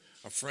neighbor,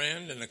 a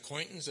friend, an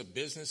acquaintance, a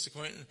business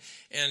acquaintance,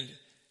 and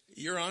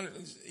you're on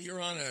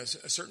a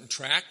certain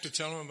track to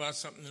tell them about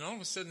something, and all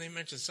of a sudden they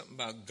mention something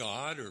about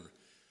God or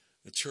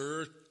the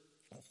church,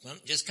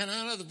 just kind of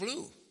out of the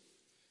blue.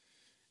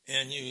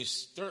 And you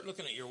start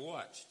looking at your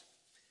watch,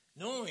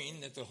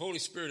 knowing that the Holy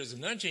Spirit is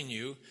nudging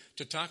you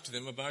to talk to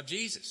them about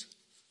Jesus.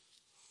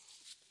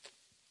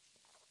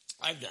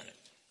 I've done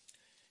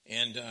it.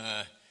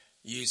 And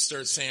you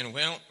start saying,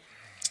 well,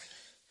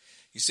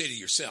 you say to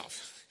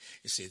yourself,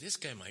 you say, this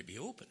guy might be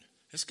open.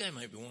 This guy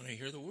might be wanting to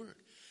hear the word.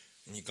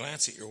 And you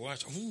glance at your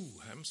watch,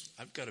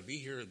 I've got to be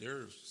here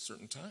there at a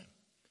certain time.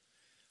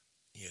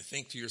 You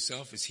think to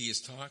yourself as he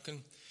is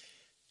talking,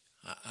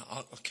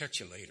 I'll catch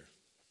you later.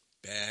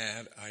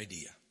 Bad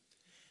idea.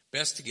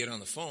 Best to get on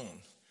the phone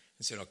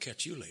and say, I'll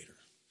catch you later.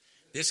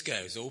 This guy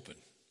is open.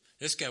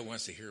 This guy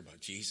wants to hear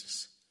about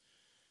Jesus.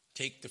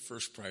 Take the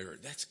first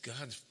priority. That's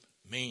God's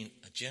main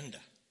agenda.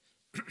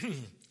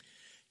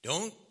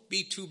 Don't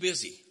be too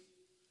busy.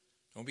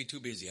 Don't be too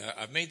busy.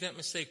 I've made that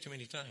mistake too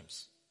many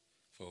times,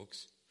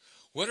 folks.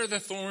 What are the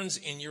thorns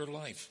in your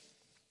life?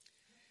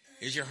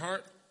 Is your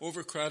heart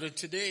overcrowded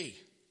today?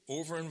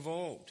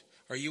 Over-involved?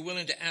 Are you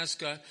willing to ask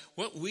God,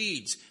 what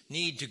weeds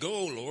need to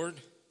go, Lord?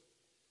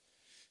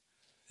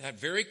 That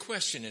very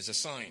question is a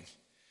sign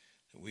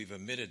that we've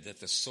admitted that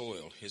the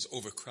soil is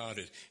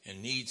overcrowded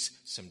and needs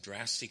some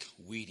drastic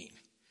weeding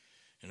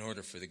in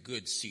order for the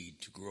good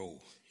seed to grow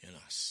in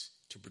us,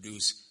 to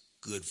produce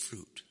good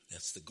fruit.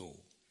 That's the goal.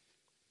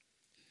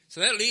 So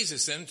that leads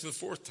us then to the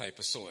fourth type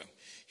of soil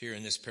here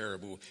in this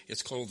parable.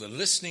 It's called the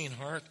listening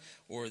heart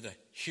or the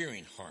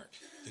hearing heart,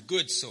 the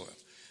good soil.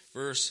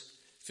 Verse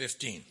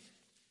 15.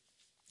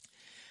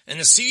 And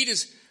the seed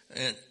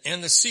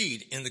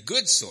in the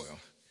good soil,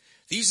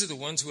 these are the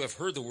ones who have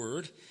heard the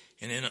word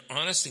and in an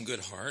honest and good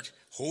heart,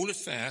 hold it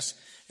fast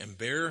and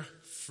bear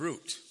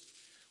fruit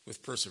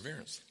with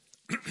perseverance.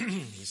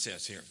 He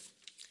says here.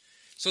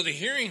 So the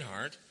hearing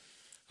heart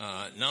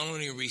not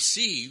only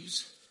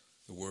receives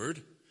the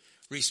word,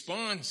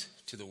 responds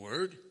to the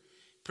word,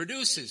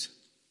 produces,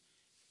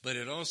 but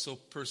it also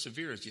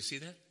perseveres. You see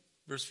that?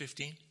 Verse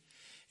 15.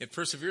 It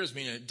perseveres,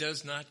 meaning it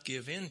does not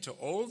give in to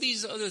all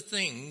these other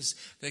things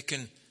that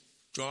can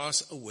draw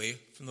us away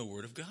from the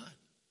Word of God.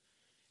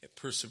 It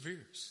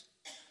perseveres.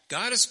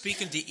 God is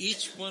speaking to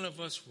each one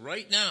of us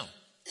right now.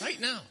 Right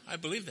now. I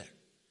believe that.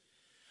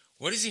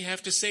 What does he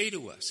have to say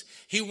to us?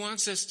 He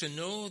wants us to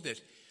know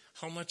that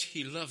how much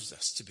he loves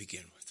us to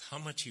begin with, how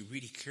much he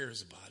really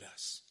cares about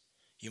us.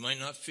 You might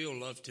not feel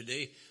love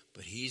today,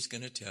 but he's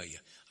going to tell you,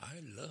 I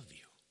love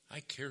you.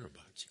 I care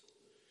about you.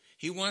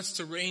 He wants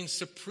to reign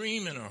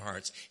supreme in our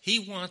hearts. He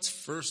wants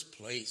first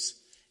place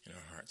in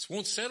our hearts.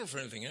 Won't settle for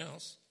anything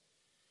else.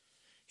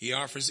 He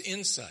offers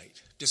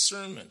insight,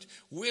 discernment,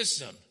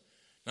 wisdom.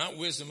 Not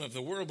wisdom of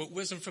the world, but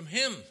wisdom from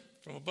him,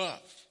 from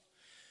above.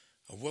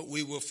 Of what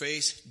we will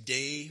face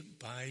day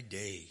by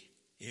day.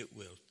 It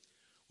will.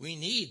 We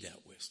need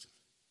that wisdom.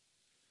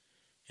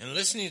 And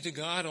listening to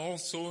God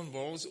also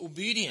involves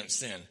obedience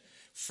then.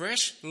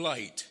 Fresh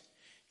light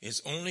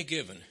is only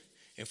given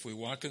if we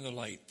walk in the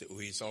light that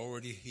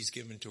he's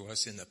given to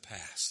us in the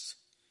past.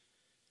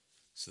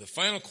 So the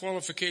final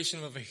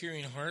qualification of a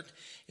hearing heart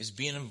is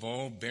being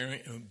involved,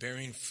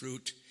 bearing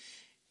fruit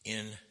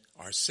in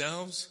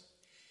ourselves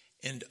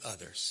and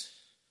others.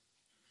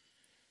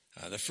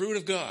 The fruit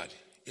of God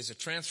is a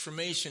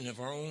transformation of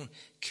our own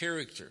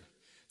character.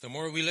 The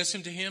more we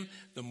listen to him,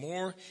 the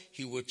more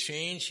he will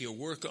change, he'll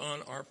work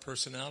on our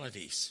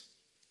personalities.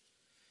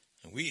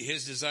 And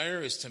his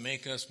desire is to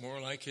make us more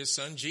like his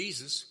son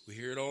Jesus. We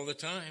hear it all the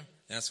time.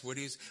 That's what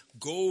his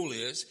goal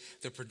is.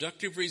 The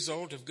productive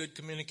result of good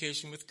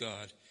communication with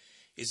God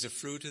is the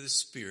fruit of the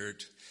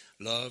Spirit.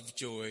 Love,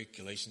 joy,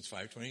 Galatians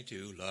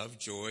 5:22. Love,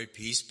 joy,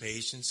 peace,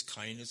 patience,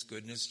 kindness,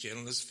 goodness,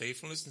 gentleness,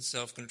 faithfulness, and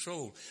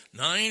self-control.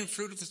 9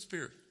 fruit of the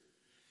Spirit.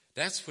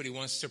 That's what he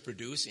wants to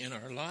produce in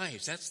our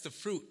lives. That's the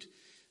fruit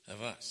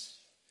of us.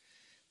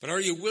 But are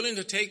you willing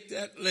to take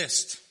that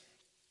list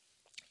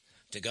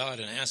to God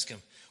and ask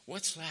him,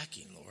 what's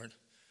lacking, Lord?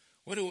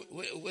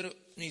 What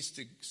needs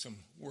some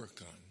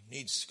work on?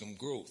 Needs some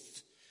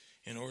growth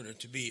in order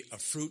to be a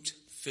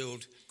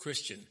fruit-filled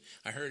Christian.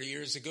 I heard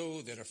years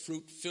ago that a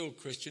fruit-filled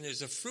Christian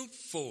is a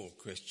fruitful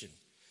Christian.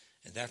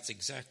 And that's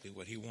exactly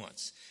what he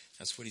wants.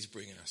 That's what he's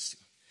bringing us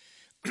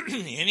to.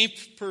 Any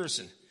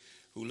person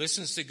who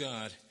listens to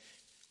God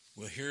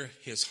will hear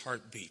his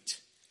heartbeat.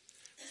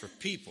 For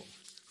people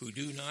who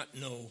do not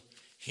know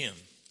him,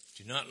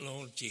 do not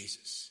know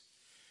Jesus.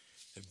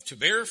 To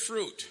bear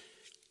fruit,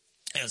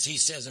 as he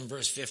says in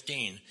verse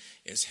 15,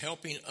 is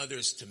helping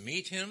others to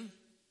meet him,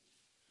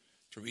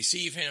 to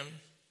receive him,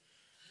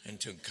 and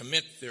to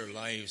commit their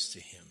lives to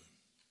him.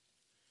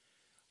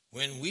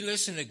 When we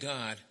listen to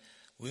God,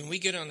 when we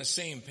get on the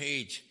same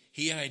page,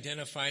 he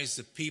identifies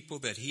the people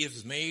that he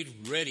has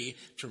made ready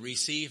to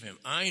receive him.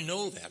 I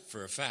know that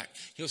for a fact.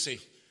 He'll say,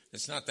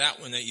 it's not that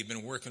one that you've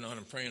been working on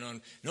and praying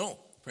on. No,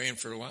 praying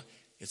for a while.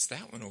 It's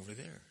that one over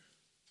there.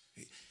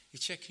 You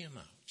check him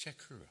out. Check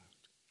her out.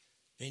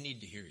 They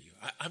need to hear you.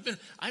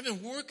 I've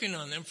been working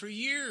on them for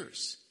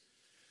years.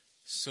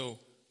 So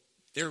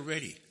They're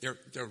ready.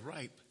 They're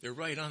ripe. They're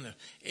right on the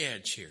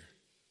edge here.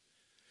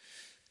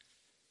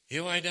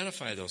 He'll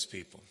identify those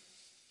people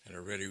that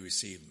are ready to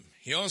receive him.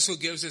 He also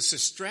gives us a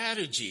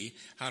strategy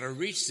how to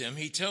reach them.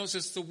 He tells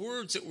us the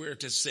words that we're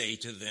to say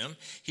to them.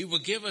 He will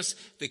give us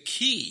the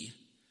key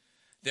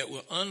that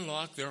will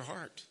unlock their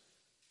heart.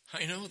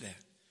 I know that.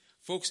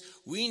 Folks,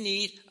 we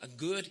need a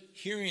good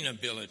hearing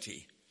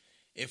ability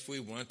if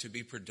we want to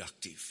be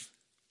productive.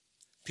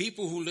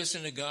 People who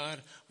listen to God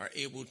are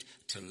able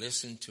to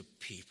listen to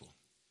people.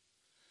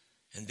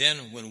 And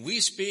then when we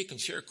speak and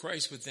share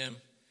Christ with them,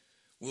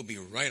 we'll be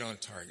right on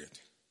target.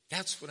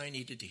 That's what I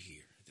needed to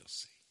hear, they'll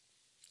say.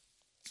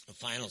 The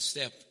final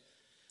step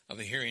of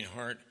a hearing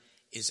heart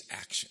is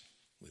action.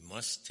 We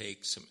must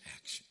take some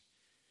action.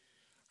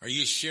 Are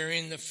you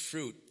sharing the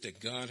fruit that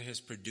God has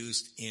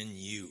produced in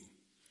you?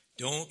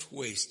 Don't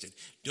waste it.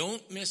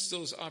 Don't miss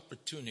those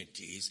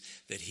opportunities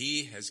that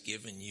he has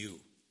given you.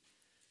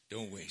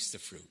 Don't waste the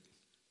fruit.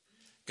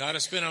 God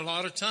has spent a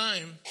lot of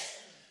time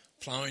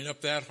plowing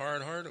up that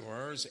hard heart of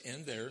ours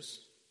and theirs.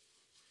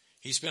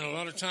 He spent a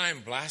lot of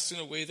time blasting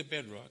away the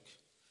bedrock,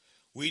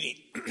 weeding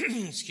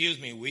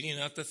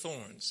out the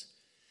thorns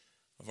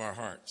of our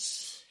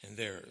hearts and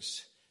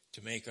theirs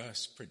to make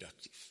us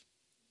productive.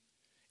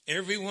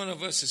 Every one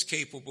of us is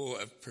capable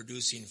of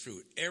producing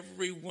fruit.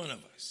 Every one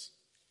of us.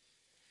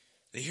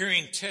 The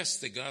hearing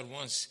test that God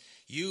wants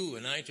you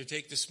and I to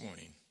take this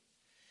morning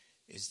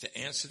is to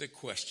answer the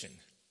question,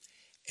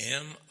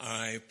 am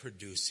I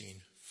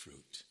producing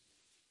fruit?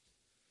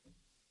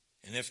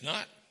 And if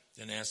not,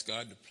 then ask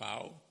God to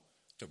plow,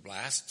 to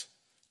blast,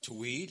 to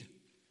weed,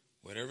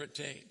 whatever it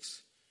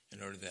takes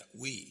in order that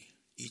we,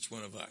 each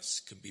one of us,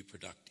 can be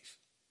productive.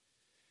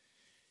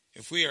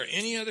 If we are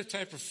any other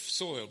type of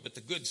soil but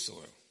the good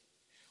soil,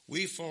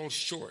 we fall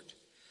short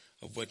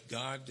of what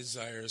God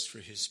desires for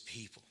his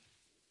people.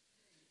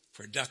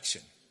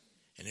 Production.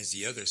 And as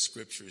the other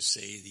scriptures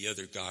say, the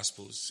other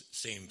gospels,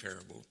 same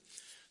parable,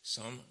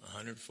 some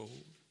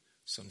 100-fold,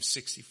 some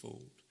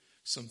 60-fold,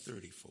 some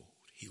 30-fold.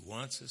 He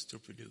wants us to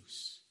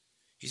produce.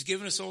 He's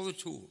given us all the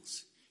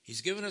tools.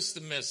 He's given us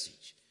the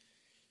message.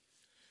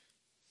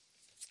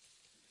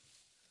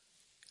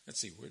 Let's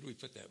see, where do we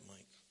put that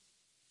mic?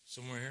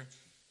 Somewhere here?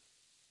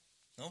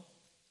 No?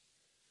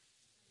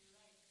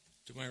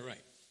 To my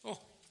right. Oh,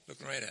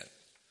 looking right at it.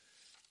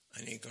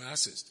 I need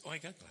glasses. Oh, I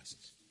got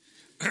glasses.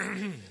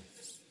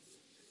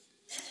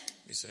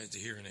 Besides the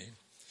hearing aid.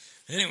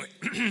 Anyway,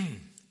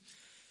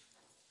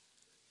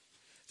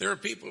 there are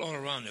people all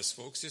around us,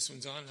 folks. This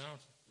one's on now.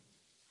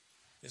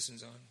 This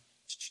one's on.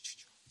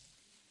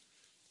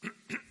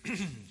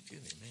 Excuse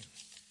me, man.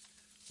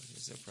 What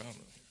is the problem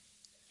here?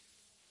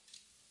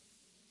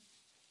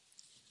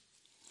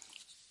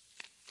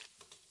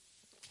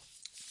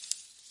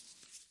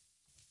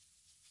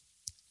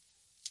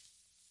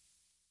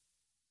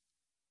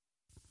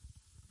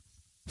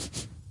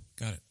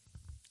 Got it.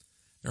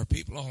 There are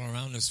people all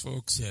around us,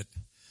 folks, that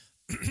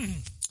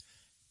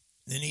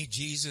they need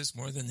Jesus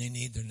more than they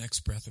need their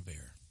next breath of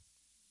air.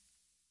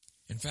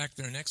 In fact,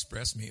 their next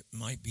breath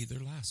might be their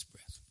last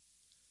breath.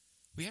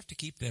 We have to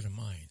keep that in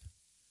mind.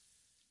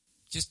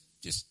 Just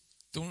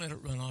don't let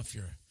it run off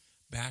your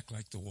back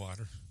like the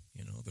water,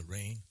 the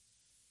rain.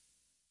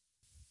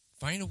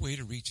 Find a way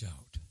to reach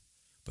out.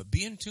 But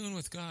be in tune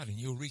with God and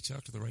you'll reach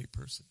out to the right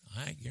person.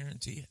 I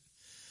guarantee it.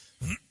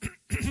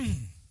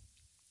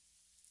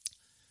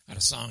 I had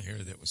a song here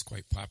that was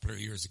quite popular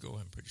years ago.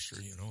 I'm pretty sure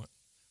you know it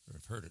or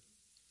have heard it.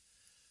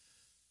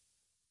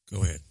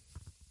 Go ahead.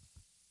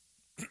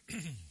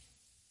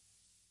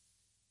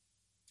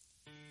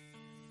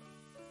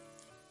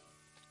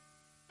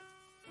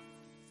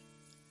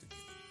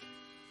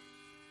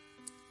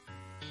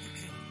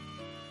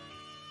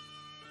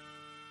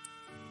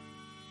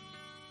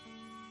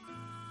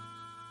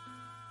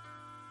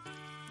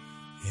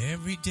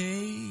 Every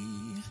day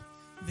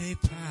they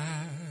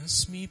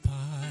pass me by.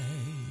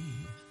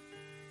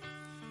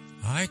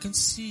 I can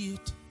see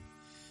it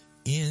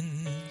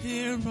in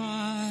their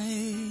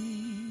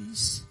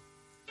eyes.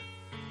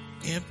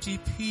 Empty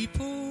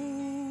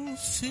people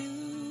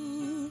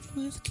filled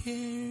with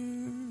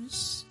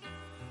cares,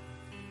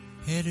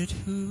 headed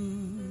who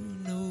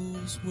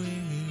knows where.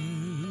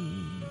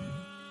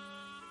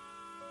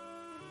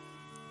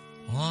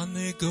 On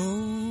they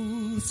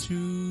go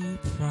through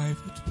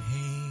private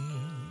pain,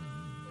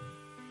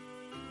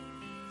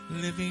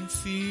 living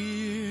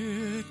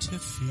fear to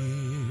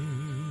fear.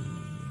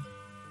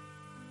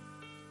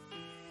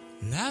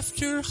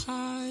 Laughter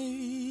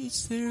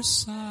hides their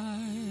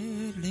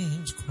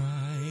silent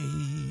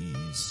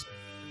cries.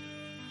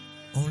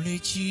 Only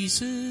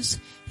Jesus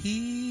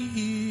he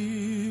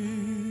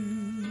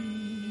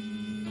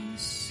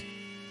hears.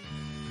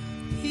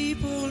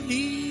 People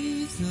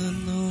need the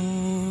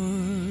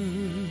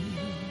Lord.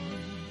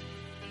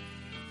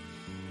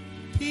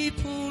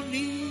 People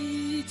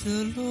need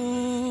the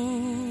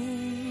Lord.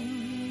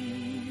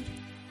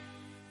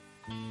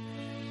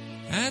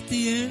 At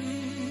the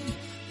end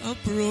of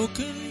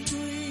broken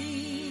dreams,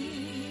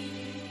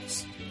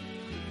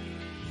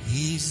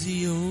 he's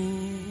the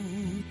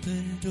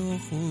open door.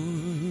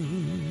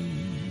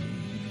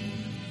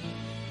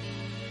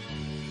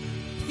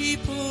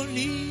 People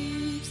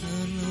need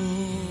the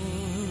Lord.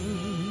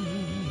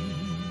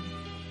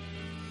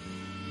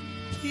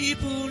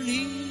 People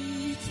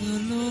need the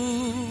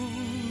Lord.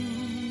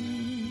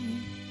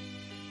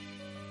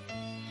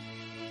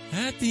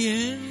 At the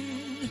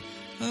end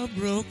of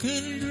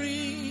broken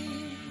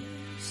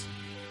dreams,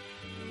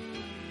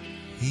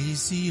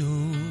 He's the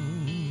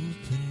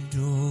open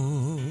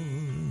door.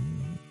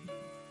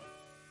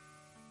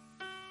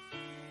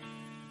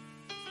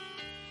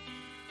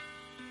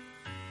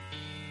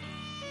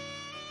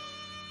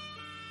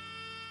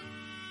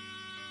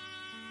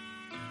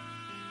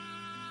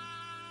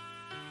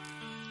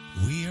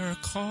 We are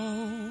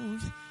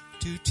called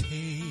to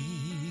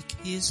take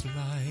His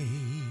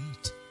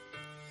light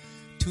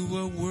to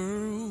a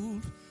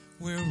world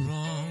where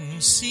wrong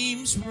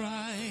seems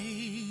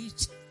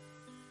right.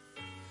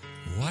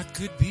 What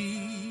could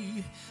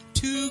be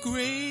too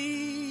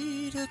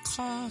great a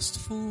cost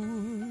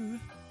for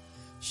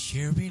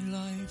sharing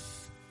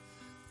life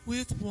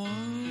with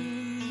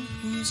one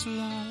who's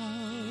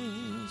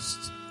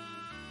lost?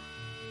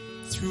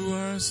 Through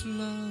our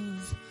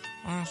love,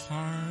 our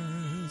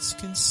hearts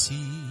can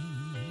see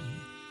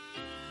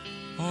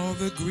all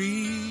the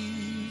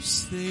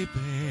griefs they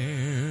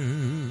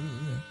bear.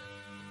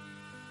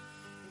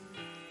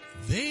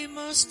 They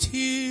must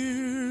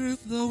hear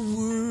the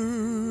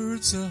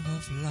words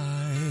of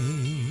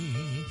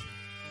life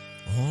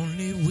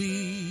only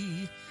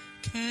we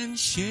can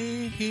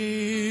share.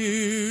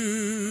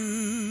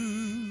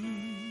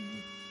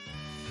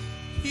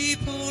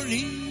 People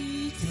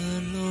need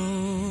the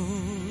Lord.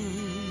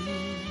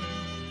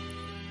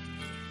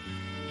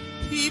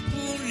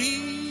 People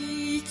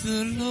need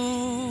the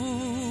Lord.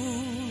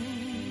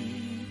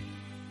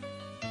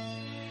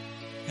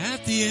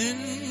 At the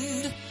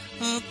end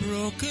of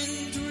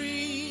broken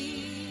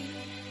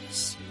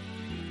dreams,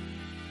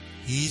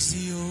 He's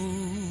the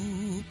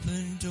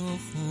open door.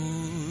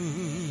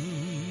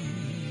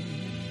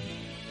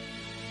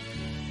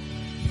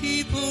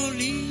 People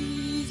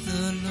need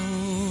the Lord.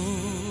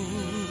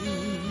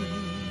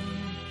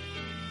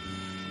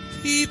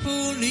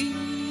 People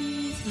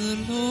need the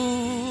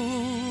Lord.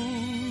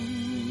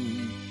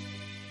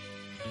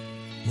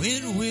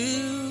 When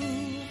will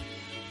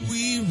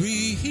we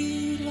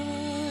realize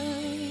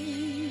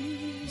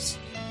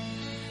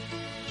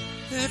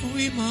that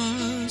we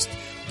must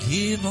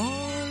give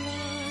our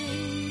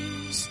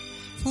lives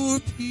for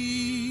people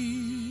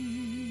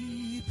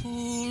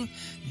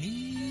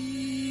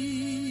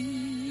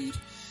need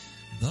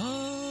the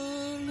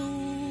Lord.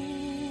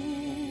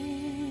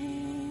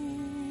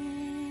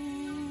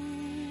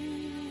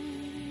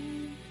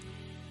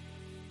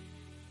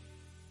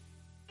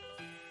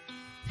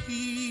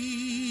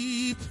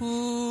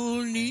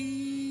 People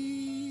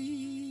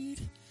need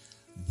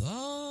the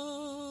Lord.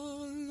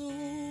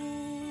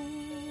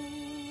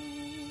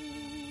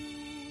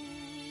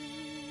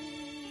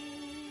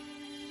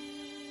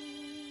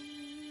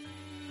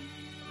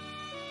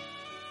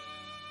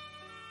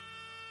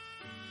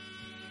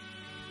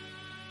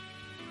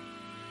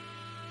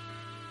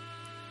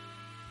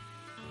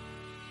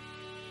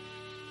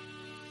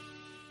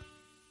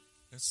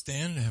 Let's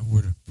stand and have a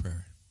word of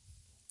prayer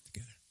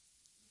together.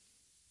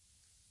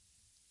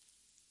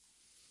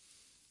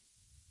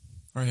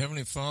 Our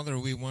Heavenly Father,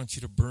 we want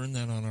you to burn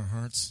that on our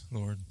hearts,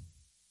 Lord.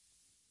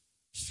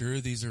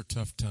 Sure, these are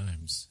tough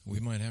times. We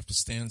might have to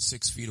stand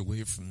 6 feet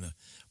away from the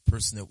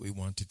person that we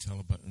want to tell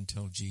about and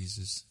tell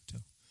Jesus,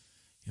 tell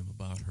him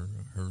about her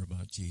or her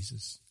about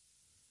Jesus.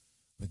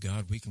 But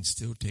God, we can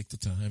still take the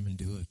time and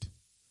do it.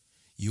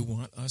 You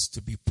want us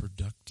to be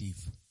productive.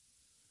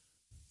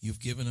 You've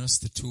given us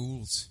the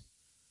tools.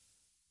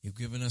 You've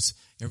given us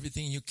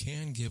everything you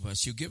can give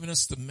us. You've given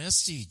us the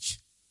message.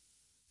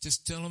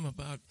 Just tell them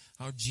about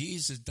how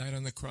Jesus died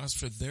on the cross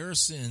for their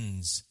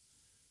sins.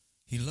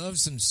 He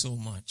loves them so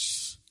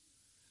much.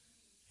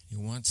 He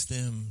wants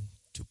them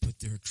to put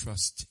their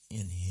trust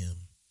in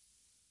Him.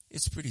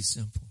 It's pretty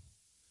simple.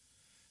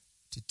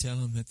 To tell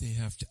them that they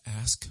have to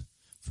ask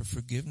for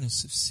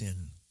forgiveness of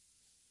sin.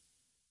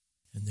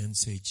 And then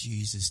say,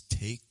 Jesus,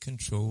 take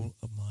control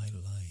of my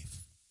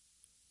life.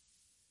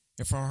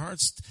 If our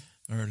hearts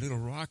are a little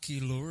rocky,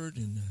 Lord,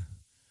 and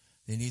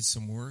they need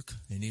some work,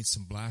 they need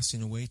some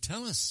blasting away,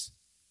 tell us.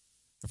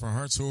 If our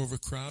hearts are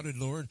overcrowded,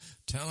 Lord,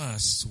 tell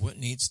us what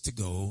needs to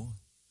go.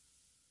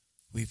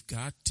 We've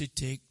got to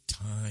take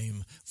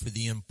time for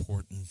the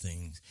important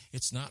things.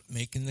 It's not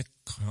making the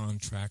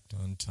contract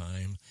on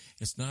time.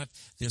 It's not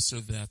this or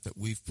that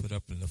we've put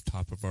up in the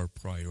top of our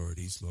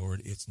priorities,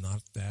 Lord. It's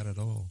not that at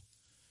all.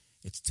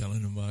 It's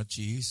telling them about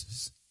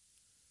Jesus,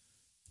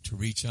 to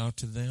reach out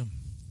to them,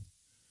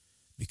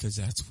 because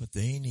that's what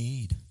they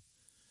need.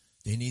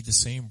 They need the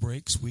same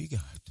breaks we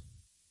got.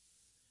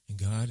 And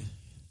God,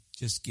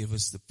 just give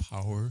us the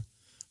power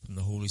from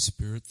the Holy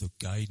Spirit, the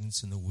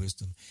guidance and the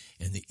wisdom,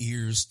 and the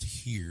ears to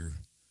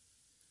hear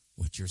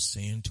what you're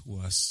saying to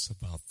us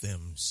about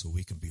them, so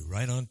we can be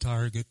right on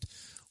target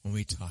when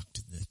we talk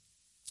to them.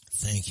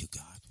 Thank you,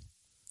 God,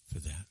 for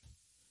that.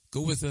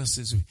 Go with us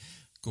as we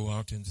go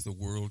out into the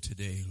world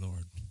today,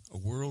 Lord. A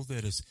world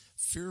that is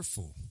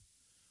fearful.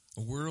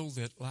 A world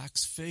that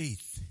lacks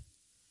faith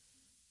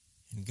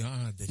in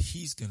God, that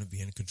He's going to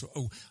be in control.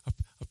 Oh,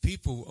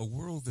 a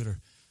world that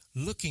are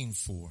looking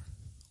for,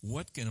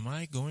 what am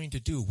I going to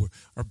do?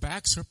 Our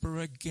backs are up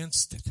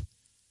against it.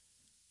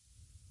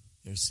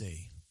 They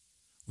say,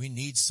 we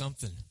need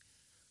something.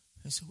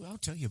 I said, well, I'll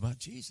tell you about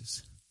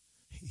Jesus.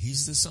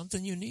 He's the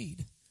something you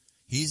need.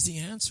 He's the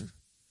answer.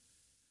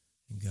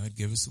 And God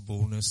give us the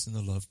boldness and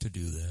the love to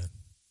do that.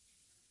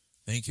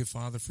 Thank you,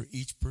 Father, for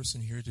each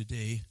person here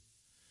today.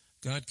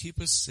 God, keep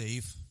us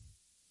safe.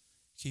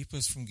 Keep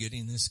us from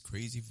getting this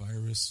crazy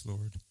virus,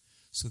 Lord,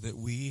 so that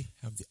we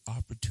have the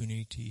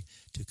opportunity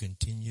to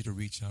continue to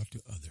reach out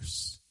to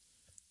others.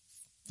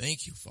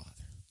 Thank you,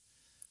 Father,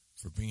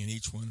 for bringing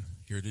each one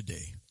here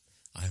today.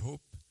 I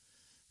hope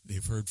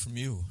they've heard from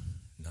you,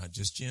 not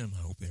just Jim.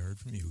 I hope they heard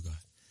from you, God.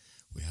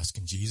 We ask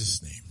in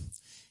Jesus' name.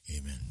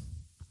 Amen.